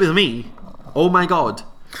 I'm saying it was me. Oh my god.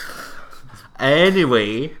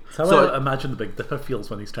 Anyway. That's how I imagine the Big Dipper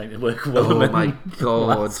feels when he's trying to work with Oh him. my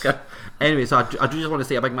god. Anyway, so I do just want to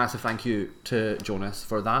say a big massive thank you to Jonas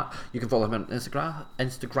for that. You can follow him on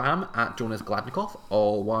Instagram at Jonas Gladnikoff,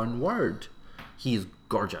 all one word. He's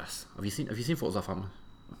gorgeous. Have you seen photos of him?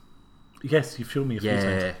 Yes, you've shown me a few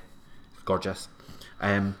times. Yeah. Gorgeous.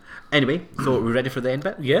 Anyway, so we're ready for the end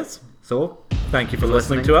bit? Yes. So Thank you for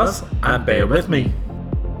listening to us, and bear with me.